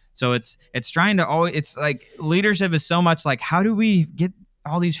that? So it's trying to always, it's like, leadership is so much like, how do we get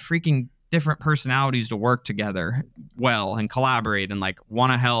all these freaking different personalities to work together well and collaborate and like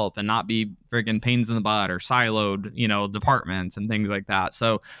want to help and not be friggin' pains in the butt or siloed, departments and things like that.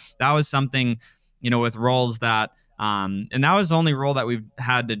 So that was something, with roles that, and that was the only role that we've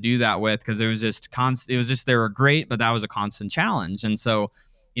had to do that with, because it was just constant. It was just, they were great, but that was a constant challenge. And so,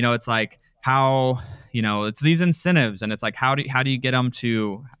 it's like, how, it's these incentives, and it's like, how do you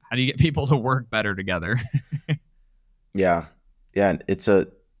get people to work better together? Yeah.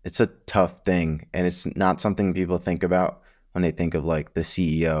 It's a tough thing, and it's not something people think about when they think of like the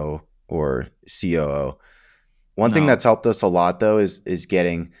CEO or COO. One thing No. that's helped us a lot though is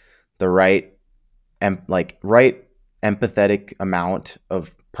getting the right right empathetic amount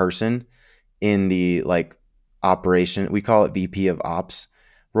of person in the like operation. We call it VP of Ops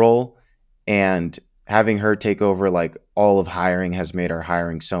role, and having her take over like all of hiring has made our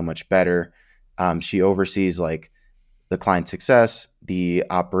hiring so much better. She oversees like the client success, the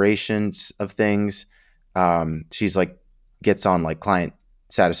operations of things. She's like gets on like client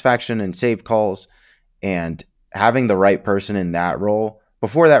satisfaction and save calls, and having the right person in that role.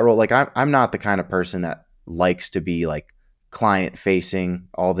 Before that role, like I'm not the kind of person that likes to be like client facing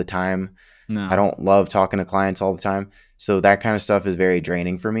all the time. I No. don't love talking to clients all the time. So that kind of stuff is very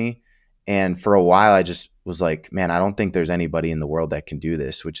draining for me. And for a while I just was like, man, I don't think there's anybody in the world that can do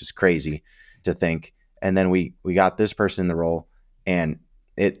this, which is crazy to think. And then we got this person in the role, and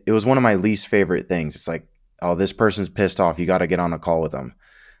it was one of my least favorite things. It's like, oh, this person's pissed off, you got to get on a call with them.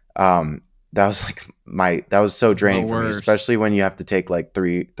 That was like that was so It's the draining for me, worst. especially when you have to take like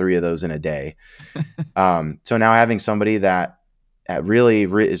three of those in a day. So now having somebody that is really,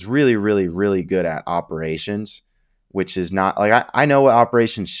 really, really good at operations, which is not like I know what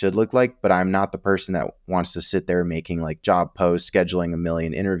operations should look like, but I'm not the person that wants to sit there making like job posts, scheduling a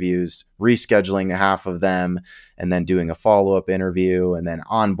million interviews, rescheduling half of them, and then doing a follow up interview and then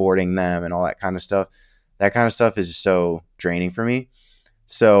onboarding them and all that kind of stuff. That kind of stuff is so draining for me.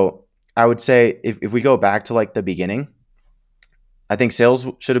 So I would say if we go back to like the beginning, I think sales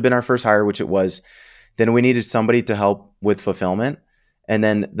should have been our first hire, which it was. Then we needed somebody to help with fulfillment. And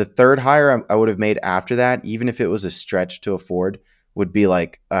then the third hire I would have made after that, even if it was a stretch to afford, would be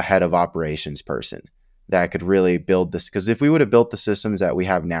like a head of operations person that could really build this. Because if we would have built the systems that we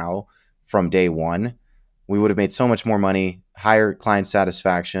have now from day one, we would have made so much more money, higher client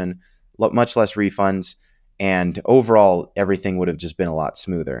satisfaction, much less refunds. And overall, everything would have just been a lot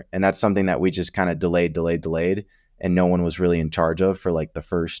smoother. And that's something that we just kind of delayed, and no one was really in charge of for like the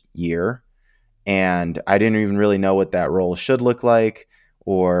first year. And I didn't even really know what that role should look like,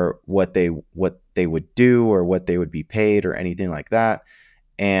 or what they would do, or what they would be paid, or anything like that.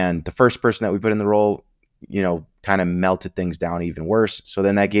 And the first person that we put in the role, kind of melted things down even worse. So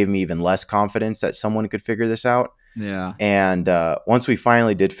then that gave me even less confidence that someone could figure this out. Yeah. And once we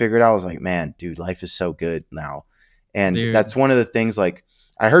finally did figure it out, I was like, man, dude, life is so good now. And Dude. that's one of the things, like,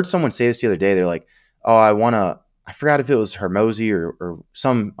 I heard someone say this the other day. They're like, oh, I forgot if it was Hermosi or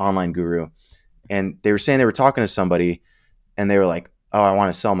some online guru. And they were saying they were talking to somebody and they were like, oh, I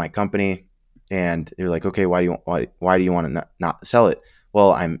want to sell my company. And they were like, okay, why do you want to not sell it?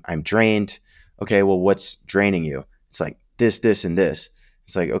 Well, I'm drained. Okay, well, what's draining you? It's like this, and this.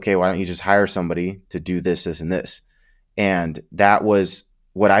 It's like, okay, why don't you just hire somebody to do this, and this? And that was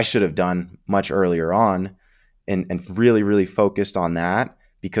what I should have done much earlier on, and really, really focused on that,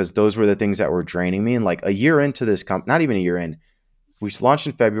 because those were the things that were draining me. And like a year into this not even a year in, we launched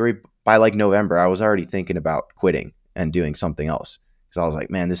in February. By like November, I was already thinking about quitting and doing something else, because I was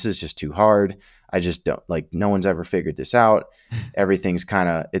like, man, this is just too hard. I just don't, like, no one's ever figured this out. Everything's kind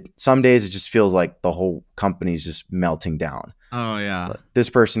of, some days it just feels like the whole company's just melting down. Oh yeah. This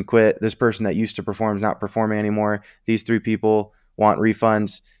person quit. This person that used to perform is not performing anymore. These 3 people want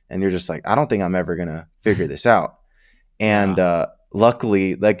refunds. And you're just like, I don't think I'm ever going to figure this out. And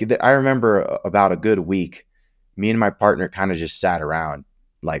luckily, like, I remember about a good week, me and my partner kind of just sat around,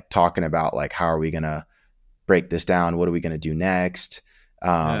 like, talking about like, how are we going to break this down? What are we going to do next?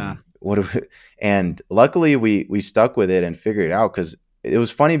 And luckily we stuck with it and figured it out, because it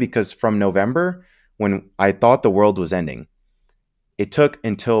was funny, because from November, when I thought the world was ending, it took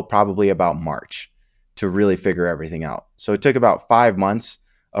until probably about March to really figure everything out. So it took about 5 months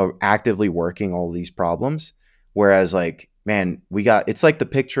of actively working all these problems. Whereas, like, man, it's like the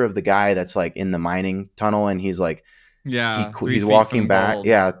picture of the guy that's like in the mining tunnel, and he's like, he's walking back.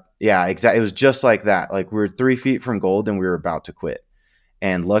 Gold. Yeah, exactly. It was just like that. Like, we were 3 feet from gold and we were about to quit.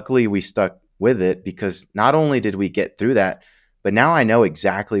 And luckily we stuck with it, because not only did we get through that, but now I know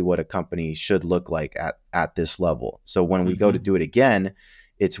exactly what a company should look like at this level. So when we go to do it again,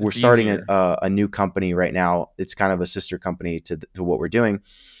 we're starting a new company right now. It's kind of a sister company to what we're doing.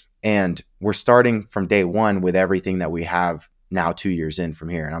 And we're starting from day one with everything that we have now 2 years in from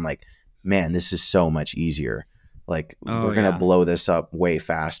here. And I'm like, man, this is so much easier. Like, we're going to blow this up way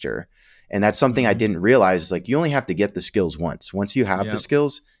faster. And that's something I didn't realize, is like, you only have to get the skills once. Once you have the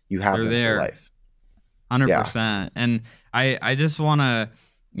skills, you have them for life. 100%. Yeah. And I just want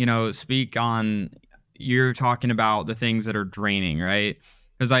to, speak on, you're talking about the things that are draining, right?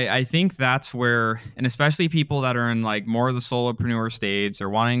 Because I think that's where, and especially people that are in like more of the solopreneur stage, they're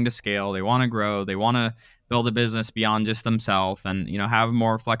wanting to scale, they want to grow, they want to build a business beyond just themselves, and, have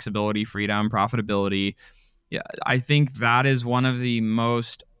more flexibility, freedom, profitability. Yeah, I think that is one of the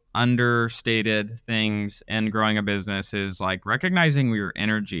most understated things in growing a business, is like recognizing your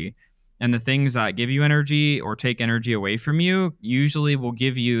energy. And the things that give you energy or take energy away from you usually will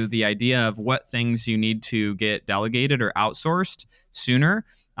give you the idea of what things you need to get delegated or outsourced sooner,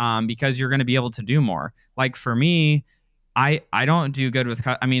 because you're going to be able to do more. Like for me, I don't do good with,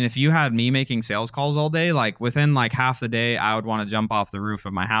 if you had me making sales calls all day, like within like half the day, I would want to jump off the roof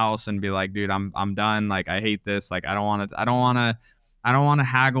of my house and be like, dude, I'm done. Like, I hate this. Like, I don't want to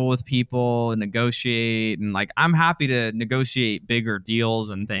haggle with people and negotiate. And like, I'm happy to negotiate bigger deals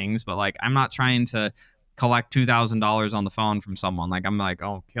and things, but like, I'm not trying to collect $2,000 on the phone from someone. Like, I'm like,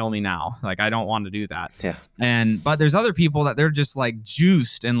 oh, kill me now. Like, I don't want to do that. Yeah. But there's other people that they're just like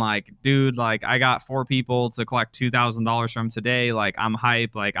juiced and like, dude, like, I got 4 people to collect $2,000 from today. Like, I'm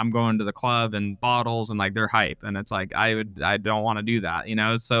hype. Like, I'm going to the club and bottles, and like, they're hype. And it's like, I don't want to do that,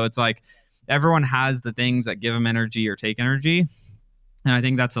 So it's like, everyone has the things that give them energy or take energy. And I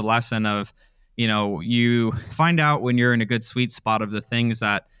think that's a lesson of, you find out when you're in a good sweet spot of the things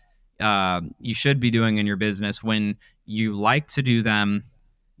that you should be doing in your business when you like to do them,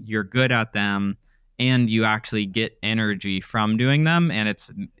 you're good at them, and you actually get energy from doing them, and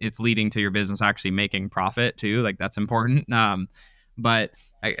it's leading to your business actually making profit too. Like that's important. But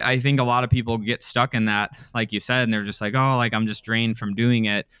I think a lot of people get stuck in that, like you said, and they're just like, oh, like I'm just drained from doing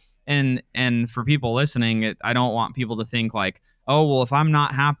it. And for people listening, I don't want people to think like, oh, well, if I'm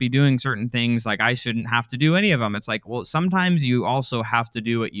not happy doing certain things, like I shouldn't have to do any of them. It's like, well, sometimes you also have to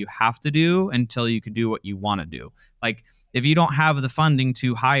do what you have to do until you can do what you want to do. Like if you don't have the funding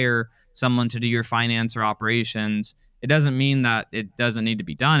to hire someone to do your finance or operations, it doesn't mean that it doesn't need to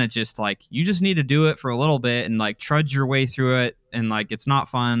be done. It's just like you just need to do it for a little bit and like trudge your way through it. And like it's not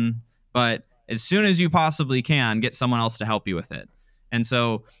fun, but as soon as you possibly can, get someone else to help you with it. And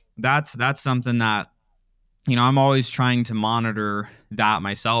so that's something that, you know, I'm always trying to monitor that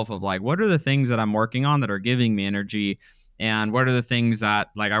myself of like, what are the things that I'm working on that are giving me energy, and what are the things that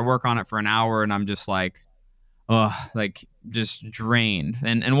like I work on it for an hour and I'm just like just drained.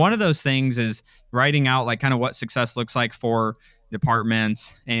 And one of those things is writing out like kind of what success looks like for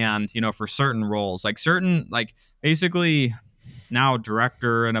departments and, you know, for certain roles, like certain, like basically now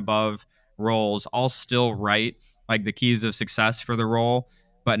director and above roles, I'll still write like the keys of success for the role.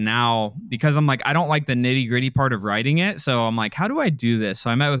 But now, because I'm like, I don't like the nitty gritty part of writing it. So I'm like, how do I do this? So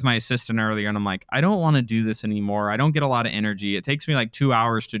I met with my assistant earlier and I'm like, I don't want to do this anymore. I don't get a lot of energy. It takes me like 2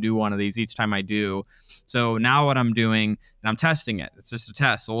 hours to do one of these each time I do. So now what I'm doing, and I'm testing it. It's just a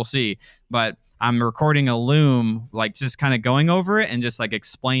test. So we'll see. But I'm recording a Loom, like just kind of going over it and just like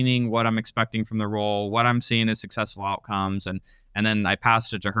explaining what I'm expecting from the role, what I'm seeing as successful outcomes. And then I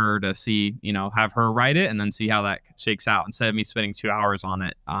passed it to her to see, you know, have her write it and then see how that shakes out instead of me spending 2 hours on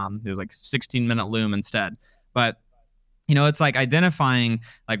it. It was like 16-minute Loom instead. But, you know, it's like identifying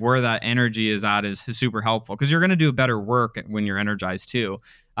like where that energy is at is super helpful because you're going to do better work when you're energized too.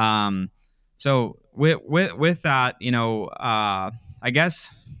 So with that, you know, I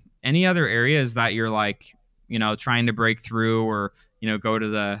guess any other areas that you're like, you know, trying to break through or, you know, go to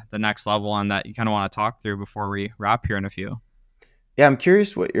the next level on that you kind of want to talk through before we wrap here in a few. Yeah, I'm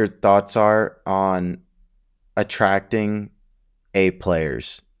curious what your thoughts are on attracting A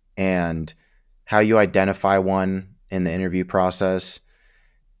players and how you identify one in the interview process,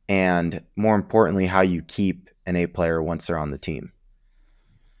 and more importantly, how you keep an A player once they're on the team.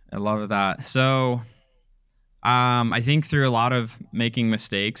 I love that. So, I think through a lot of making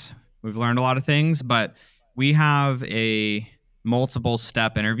mistakes, we've learned a lot of things, but we have a multiple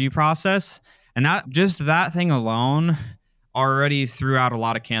step interview process. And that just that thing alone already threw out a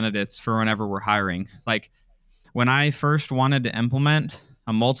lot of candidates for whenever we're hiring. Like when I first wanted to implement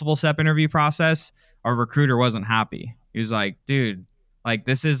a multiple step interview process, our recruiter wasn't happy. He was like, dude, like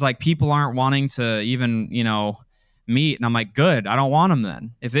this is like people aren't wanting to even, you know, meet. And I'm like, good, I don't want them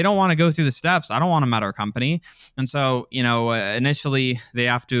then. If they don't want to go through the steps, I don't want them at our company. And so, you know, initially they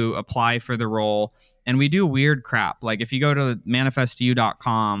have to apply for the role and we do weird crap. Like if you go to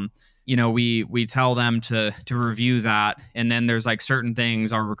manifestyou.com, you know, we tell them to review that, and then there's like certain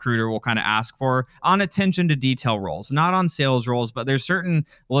things our recruiter will kind of ask for on attention to detail roles, not on sales roles, but there's certain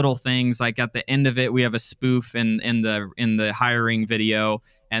little things like at the end of it we have a spoof in the hiring video,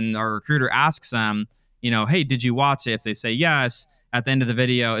 and our recruiter asks them, you know, hey, did you watch it? If they say yes, at the end of the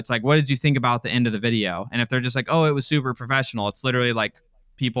video, it's like, what did you think about the end of the video? And if they're just like, oh, it was super professional, it's literally like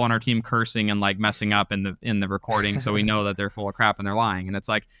people on our team cursing and like messing up in the recording, so we know that they're full of crap and they're lying. And it's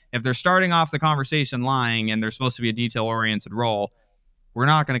like if they're starting off the conversation lying and they're supposed to be a detail oriented role, we're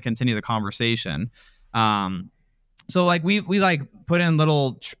not going to continue the conversation. So like we like put in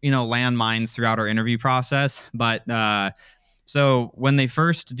little, you know, landmines throughout our interview process. But so when they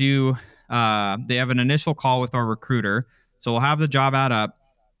first do, they have an initial call with our recruiter. So we'll have the job ad up.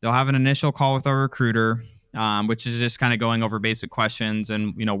 They'll have an initial call with our recruiter, which is just kind of going over basic questions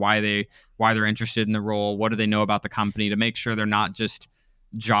and, you know, why they're interested in the role. What do they know about the company, to make sure they're not just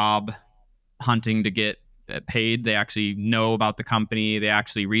job hunting to get paid. They actually know about the company. They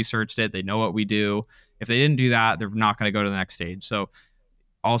actually researched it. They know what we do. If they didn't do that, they're not going to go to the next stage. So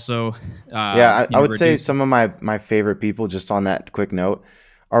also, Yeah, you I know, would say reduce. some of my favorite people, just on that quick note,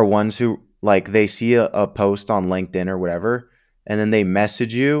 are ones who like they see a post on LinkedIn or whatever, and then they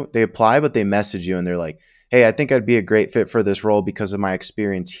message you. They apply, but they message you and they're like, "Hey, I think I'd be a great fit for this role because of my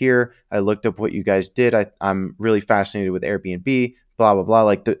experience here. I looked up what you guys did. I'm really fascinated with Airbnb, blah blah blah."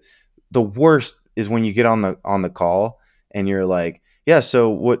 Like the worst is when you get on the call and you're like, "Yeah, so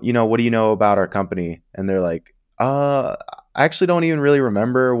what do you know about our company?" And they're like, I actually don't even really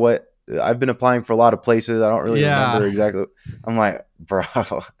remember what I've been applying for a lot of places. I don't really Yeah. remember exactly. I'm like, bro.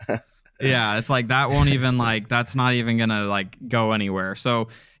 Yeah, it's like that won't even like that's not even gonna like go anywhere. So,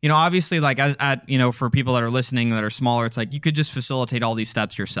 obviously, like for people that are listening that are smaller, it's like you could just facilitate all these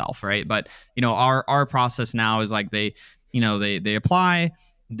steps yourself, right? But our process now is like they apply,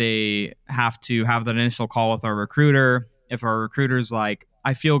 they have to have that initial call with our recruiter. If our recruiter's like,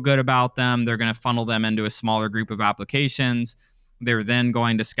 I feel good about them, they're gonna funnel them into a smaller group of applications. They're then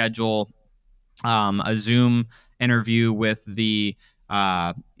going to schedule a Zoom interview with the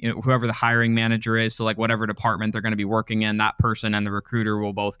whoever the hiring manager is. So like whatever department they're going to be working in, that person and the recruiter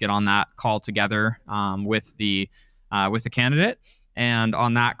will both get on that call together with the candidate. And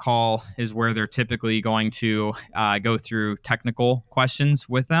on that call is where they're typically going to go through technical questions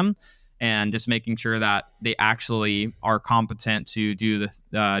with them, and just making sure that they actually are competent to do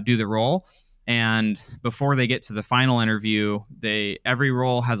the role. And before they get to the final interview, every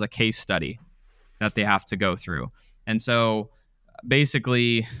role has a case study that they have to go through. And so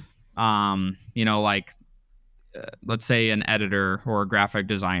basically, like let's say an editor or a graphic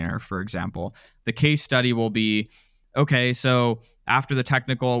designer, for example, the case study will be, okay, so after the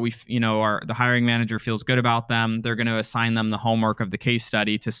technical, the hiring manager feels good about them. They're going to assign them the homework of the case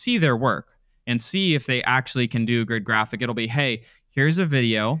study to see their work and see if they actually can do a good graphic. It'll be, hey, here's a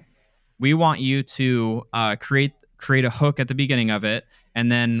video. We want you to create a hook at the beginning of it,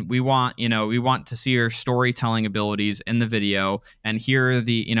 and then we want to see your storytelling abilities in the video, and here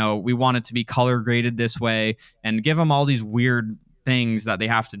are we want it to be color graded this way, and give them all these weird things that they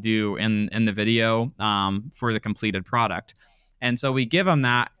have to do in the video for the completed product. And so we give them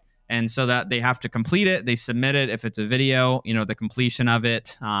that, and so that they have to complete it, they submit it. If it's a video, the completion of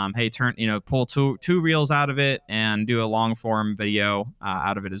it, hey, pull two reels out of it and do a long form video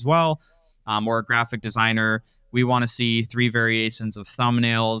out of it as well. Or a graphic designer, we want to see 3 variations of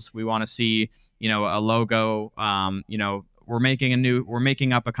thumbnails. We want to see, a logo. We're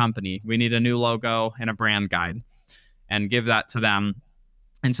making up a company. We need a new logo and a brand guide, and give that to them.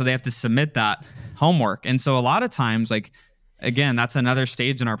 And so they have to submit that homework. And so a lot of times, like, again, that's another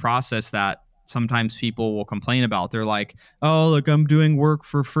stage in our process that sometimes people will complain about. They're like, oh, look, I'm doing work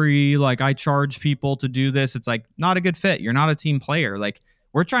for free. Like, I charge people to do this. It's like, not a good fit. You're not a team player. Like,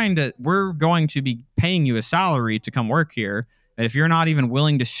 we're going to be paying you a salary to come work here. And if you're not even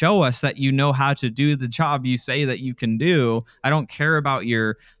willing to show us that you know how to do the job you say that you can do, I don't care about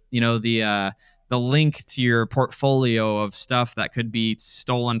your, the link to your portfolio of stuff that could be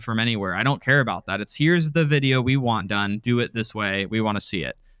stolen from anywhere. I don't care about that. It's, here's the video we want done. Do it this way. We want to see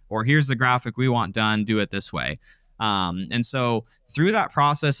it. Or here's the graphic we want done. Do it this way. And so through that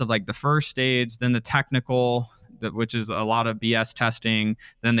process of like the first stage, then the technical, which is a lot of BS testing,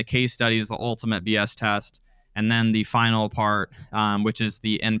 then the case study is the ultimate BS test, and then the final part, which is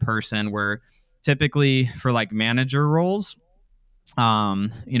the in-person, where typically for like manager roles, where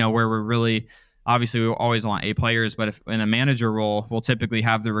we're really, obviously we always want A players, but if in a manager role, we'll typically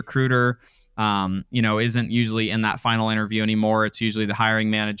have the recruiter, isn't usually in that final interview anymore. It's usually the hiring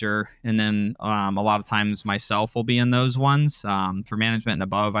manager. And then a lot of times myself will be in those ones. For management and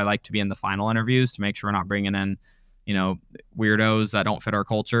above, I like to be in the final interviews to make sure we're not bringing in, weirdos that don't fit our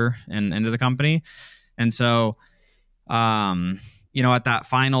culture and into the company. And so, at that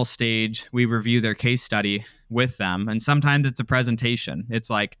final stage, we review their case study with them. And sometimes it's a presentation. It's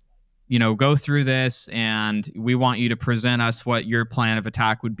like, go through this, and we want you to present us what your plan of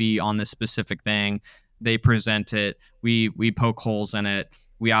attack would be on this specific thing. They present it. We poke holes in it.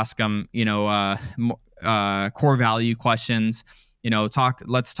 We ask them, core value questions.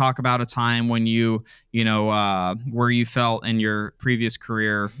 Let's talk about a time when where you felt in your previous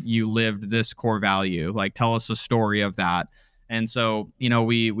career you lived this core value. Like, tell us a story of that. And so,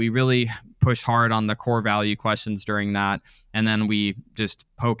 we really push hard on the core value questions during that. And then we just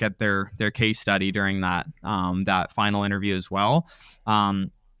poke at their case study during that final interview as well.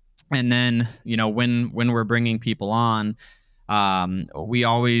 And then, when we're bringing people on, we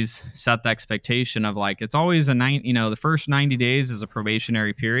always set the expectation of like, it's always the first 90 days is a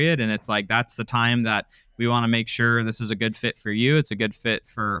probationary period. And it's like, that's the time that we want to make sure this is a good fit for you. It's a good fit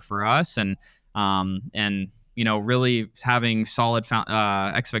for us. And really having solid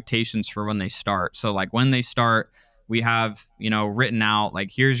expectations for when they start. So like when they start, we have, written out, like,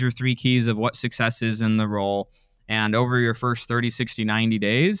 here's your 3 keys of what success is in the role. And over your first 30, 60, 90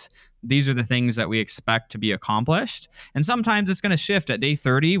 days, these are the things that we expect to be accomplished. And sometimes it's going to shift at day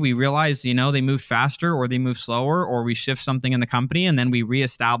 30. We realize, they move faster or they move slower, or we shift something in the company, and then we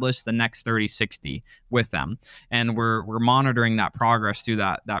reestablish the next 30, 60 with them. And we're monitoring that progress through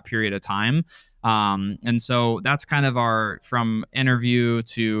that period of time. And so that's kind of our, from interview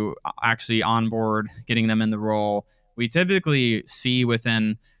to actually onboard, getting them in the role. We typically see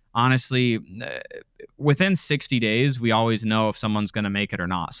within honestly, within 60 days, we always know if someone's going to make it or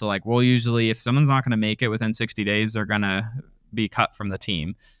not. So like we'll usually, if someone's not going to make it within 60 days, they're going to be cut from the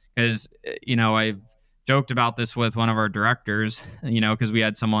team. Because, I've joked about this with one of our directors, because we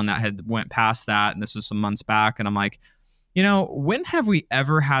had someone that had went past that, and this was some months back. And I'm like, when have we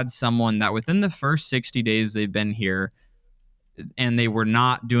ever had someone that within the first 60 days they've been here and they were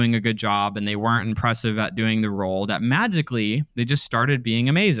not doing a good job and they weren't impressive at doing the role, that magically they just started being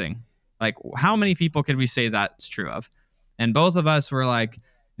amazing? Like, how many people could we say that's true of? And both of us were like,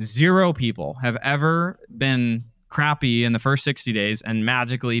 zero people have ever been crappy in the first 60 days and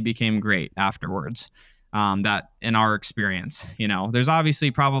magically became great afterwards. That in our experience, there's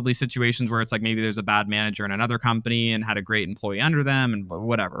obviously probably situations where it's like maybe there's a bad manager in another company and had a great employee under them and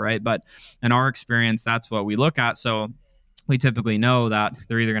whatever, right? But in our experience, that's what we look at. So we typically know that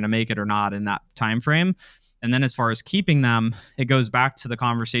they're either going to make it or not in that time frame. And then as far as keeping them, it goes back to the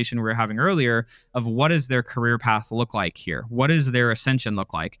conversation we were having earlier of what does their career path look like here? What does their ascension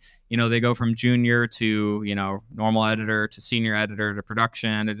look like? They go from junior to, normal editor to senior editor to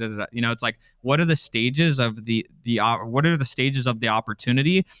production. It's like, what are the stages of what are the stages of the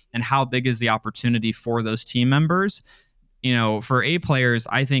opportunity, and how big is the opportunity for those team members? For A players,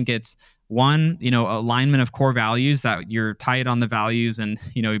 I think it's one, alignment of core values, that you're tight on the values and,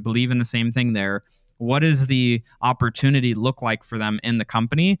 you believe in the same thing there. What does the opportunity look like for them in the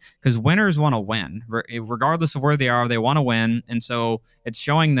company? Because winners want to win, regardless of where they are, they want to win. And so it's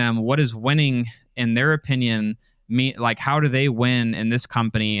showing them what is winning in their opinion. Like, how do they win in this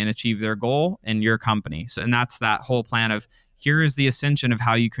company and achieve their goal in your company? So, and that's that whole plan of, here is the ascension of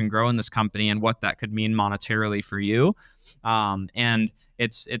how you can grow in this company and what that could mean monetarily for you. And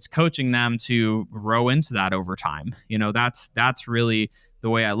it's coaching them to grow into that over time. That's really the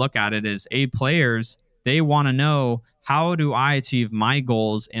way I look at it. Is A players, they want to know, how do I achieve my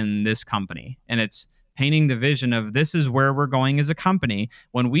goals in this company? And it's painting the vision of, this is where we're going as a company.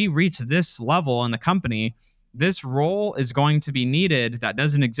 When we reach this level in the company, this role is going to be needed that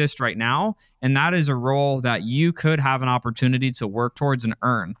doesn't exist right now. And that is a role that you could have an opportunity to work towards and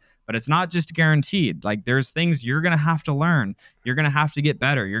earn. But it's not just guaranteed. Like, there's things you're going to have to learn. You're going to have to get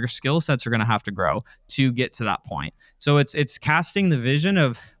better. Your skill sets are going to have to grow to get to that point. So it's casting the vision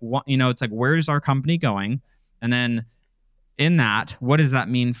of what, it's like, where's our company going? And then in that, what does that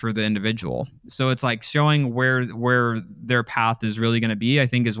mean for the individual? So it's like showing where their path is really going to be, I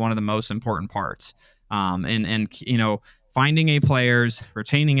think, is one of the most important parts. And finding A players,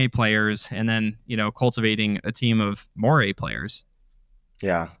 retaining A players, and then, cultivating a team of more A players.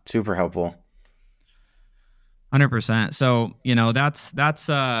 Yeah, super helpful. 100%. So, that's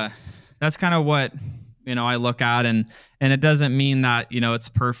kind of what, I look at, and it doesn't mean that, it's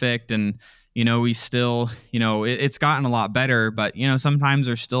perfect, and, we still, it's gotten a lot better, but, sometimes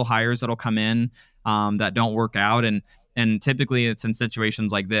there's still hires that'll come in, that don't work out. And typically it's in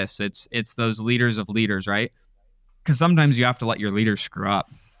situations like this. It's those leaders of leaders, right? Because sometimes you have to let your leaders screw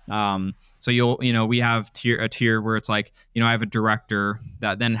up. So we have a tier where it's like, I have a director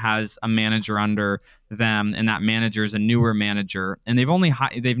that then has a manager under them, and that manager is a newer manager, and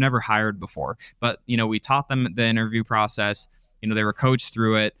they've never hired before, but, we taught them the interview process, they were coached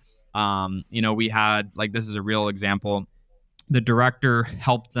through it. We had, like, this is a real example. The director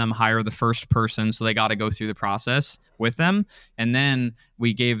helped them hire the first person, so they got to go through the process with them. And then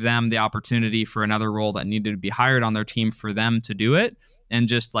we gave them the opportunity for another role that needed to be hired on their team for them to do it, and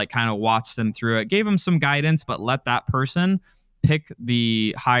just like kind of watch them through it. Gave them some guidance, but let that person pick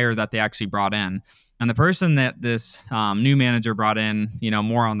the hire that they actually brought in. And the person that this new manager brought in,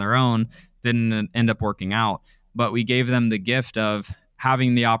 more on their own, didn't end up working out. But we gave them the gift of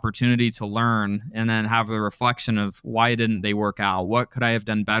having the opportunity to learn, and then have the reflection of, why didn't they work out? What could I have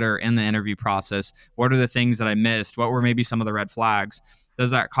done better in the interview process? What are the things that I missed? What were maybe some of the red flags?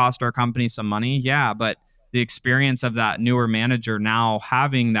 Does that cost our company some money? Yeah, but the experience of that newer manager now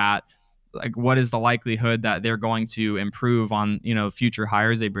having that, like, what is the likelihood that they're going to improve on, future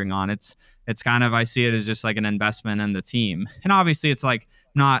hires they bring on? It's kind of, I see it as just like an investment in the team. And obviously it's like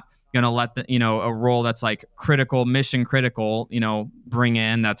not going to let the, a role that's like critical, mission critical, bring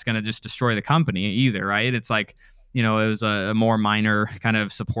in, that's going to just destroy the company either, right? It's like, it was a more minor kind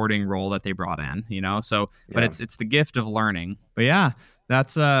of supporting role that they brought in, so, but it's the gift of learning. But yeah,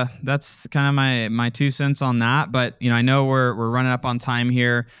 that's kind of my 2 cents on that. But, I know we're running up on time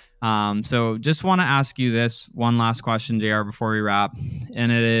here. So just want to ask you this one last question, JR, before we wrap.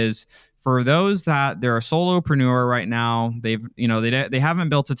 And it is, for those that they're a solopreneur right now, they haven't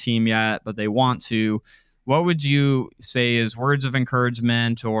built a team yet, but they want to. What would you say is words of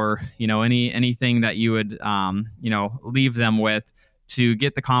encouragement, or anything that you would leave them with to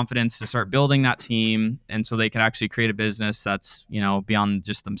get the confidence to start building that team, and so they could actually create a business that's, beyond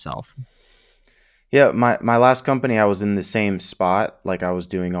just themselves. Yeah, my last company, I was in the same spot. Like I was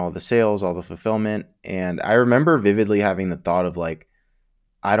doing all the sales, all the fulfillment, and I remember vividly having the thought of like,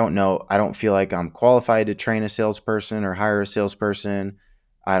 I don't know, I don't feel like I'm qualified to train a salesperson or hire a salesperson.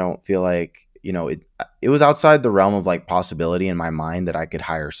 I don't feel like, it was outside the realm of like possibility in my mind that I could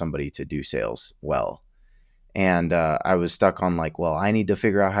hire somebody to do sales well. And I was stuck on like, well, I need to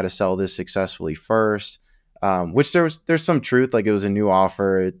figure out how to sell this successfully first. Which there's some truth, like it was a new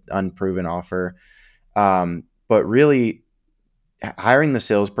offer, unproven offer. But really, hiring the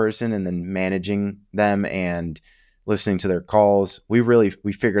salesperson and then managing them and listening to their calls,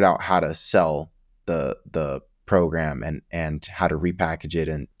 we figured out how to sell the program and how to repackage it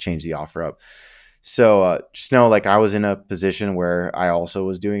and change the offer up. So just know, like I was in a position where I also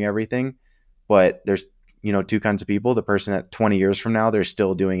was doing everything, but there's two kinds of people: the person that 20 years from now they're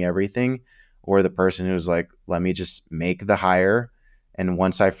still doing everything, or the person who's like, let me just make the hire, and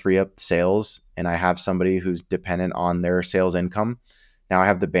once I free up sales and I have somebody who's dependent on their sales income, now I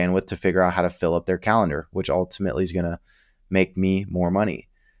have the bandwidth to figure out how to fill up their calendar, which ultimately is going to make me more money.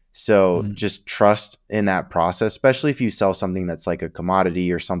 So Mhm. just trust in that process, especially if you sell something that's like a commodity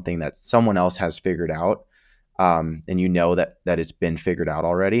or something that someone else has figured out, and that it's been figured out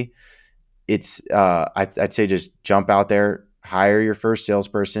already. I'd say just jump out there, hire your first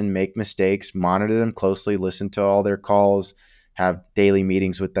salesperson, make mistakes, monitor them closely, listen to all their calls, have daily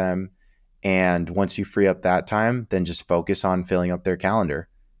meetings with them. And once you free up that time, then just focus on filling up their calendar.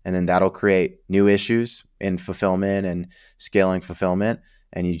 And then that'll create new issues in fulfillment and scaling fulfillment.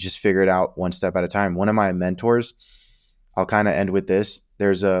 And you just figure it out one step at a time. One of my mentors, I'll kind of end with this.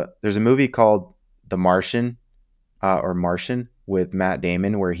 There's a movie called The Martian, or Martian, with Matt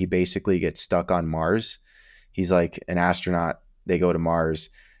Damon, where he basically gets stuck on Mars. He's like an astronaut. They go to Mars.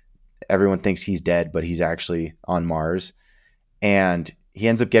 Everyone thinks he's dead, but he's actually on Mars. And he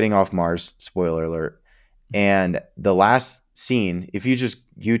ends up getting off Mars. Spoiler alert. And the last scene, if you just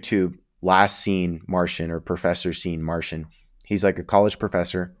YouTube last scene Martian or professor scene Martian, he's like a college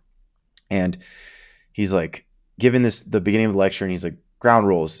professor. And he's like given the beginning of the lecture, and he's like, ground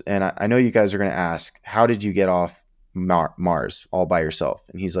rules. And I know you guys are going to ask, how did you get off Mars all by yourself?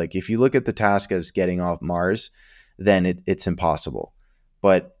 And he's like, if you look at the task as getting off Mars, then it's impossible.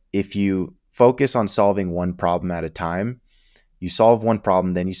 But if you focus on solving one problem at a time, you solve one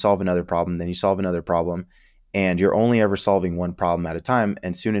problem, then you solve another problem, then you solve another problem, and you're only ever solving one problem at a time.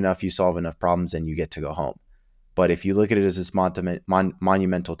 And soon enough, you solve enough problems and you get to go home. But if you look at it as this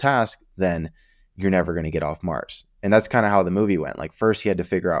monumental task, then you're never going to get off Mars. And that's kind of how the movie went. Like first he had to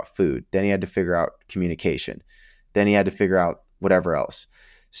figure out food, then he had to figure out communication, then he had to figure out whatever else.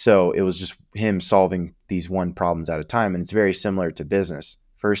 So it was just him solving these one problems at a time. And it's very similar to business.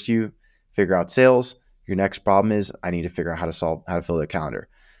 First you figure out sales. Your next problem is I need to figure out how to fill their calendar.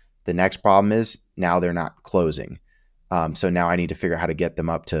 The next problem is now they're not closing. So now I need to figure out how to get them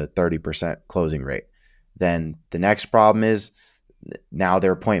up to 30% closing rate. Then the next problem is now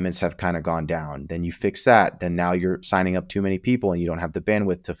their appointments have kind of gone down. Then you fix that. Then now you're signing up too many people and you don't have the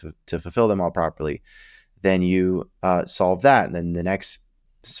bandwidth to fulfill them all properly. Then you solve that. And then the next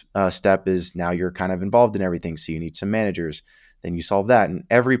step is now you're kind of involved in everything. So you need some managers. Then you solve that. And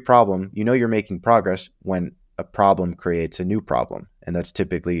every problem, you're making progress when a problem creates a new problem. And that's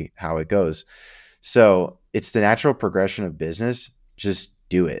typically how it goes. So it's the natural progression of business. Just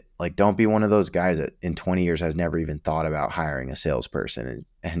do it. Like, don't be one of those guys that in 20 years has never even thought about hiring a salesperson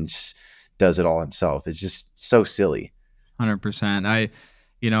and just does it all himself. It's just so silly. 100%.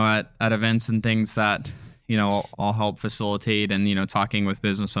 At events and things that, I'll help facilitate and, talking with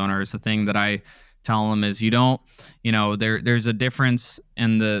business owners, the thing that I tell them is you don't, there's a difference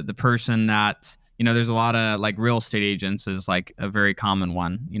in the person that, there's a lot of like real estate agents is like a very common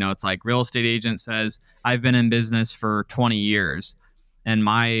one. It's like real estate agent says, I've been in business for 20 years. And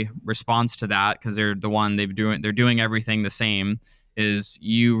my response to that, because they're the one they're doing everything the same, is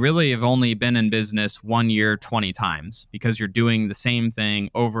you really have only been in business 1 year 20 times because you're doing the same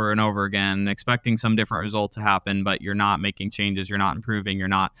thing over and over again, expecting some different result to happen, but you're not making changes, you're not improving, you're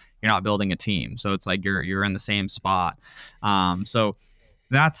not building a team. So it's like you're in the same spot. So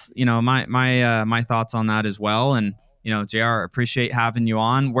that's my thoughts on that as well. And JR, appreciate having you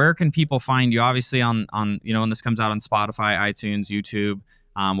on. Where can people find you? Obviously on when this comes out on Spotify, iTunes, YouTube,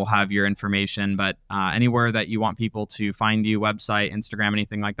 we'll have your information. But anywhere that you want people to find you, website, Instagram,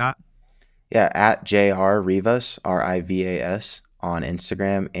 anything like that? Yeah, at JR Rivas, Rivas, on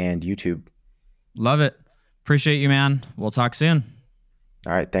Instagram and YouTube. Love it. Appreciate you, man. We'll talk soon.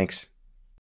 All right, thanks.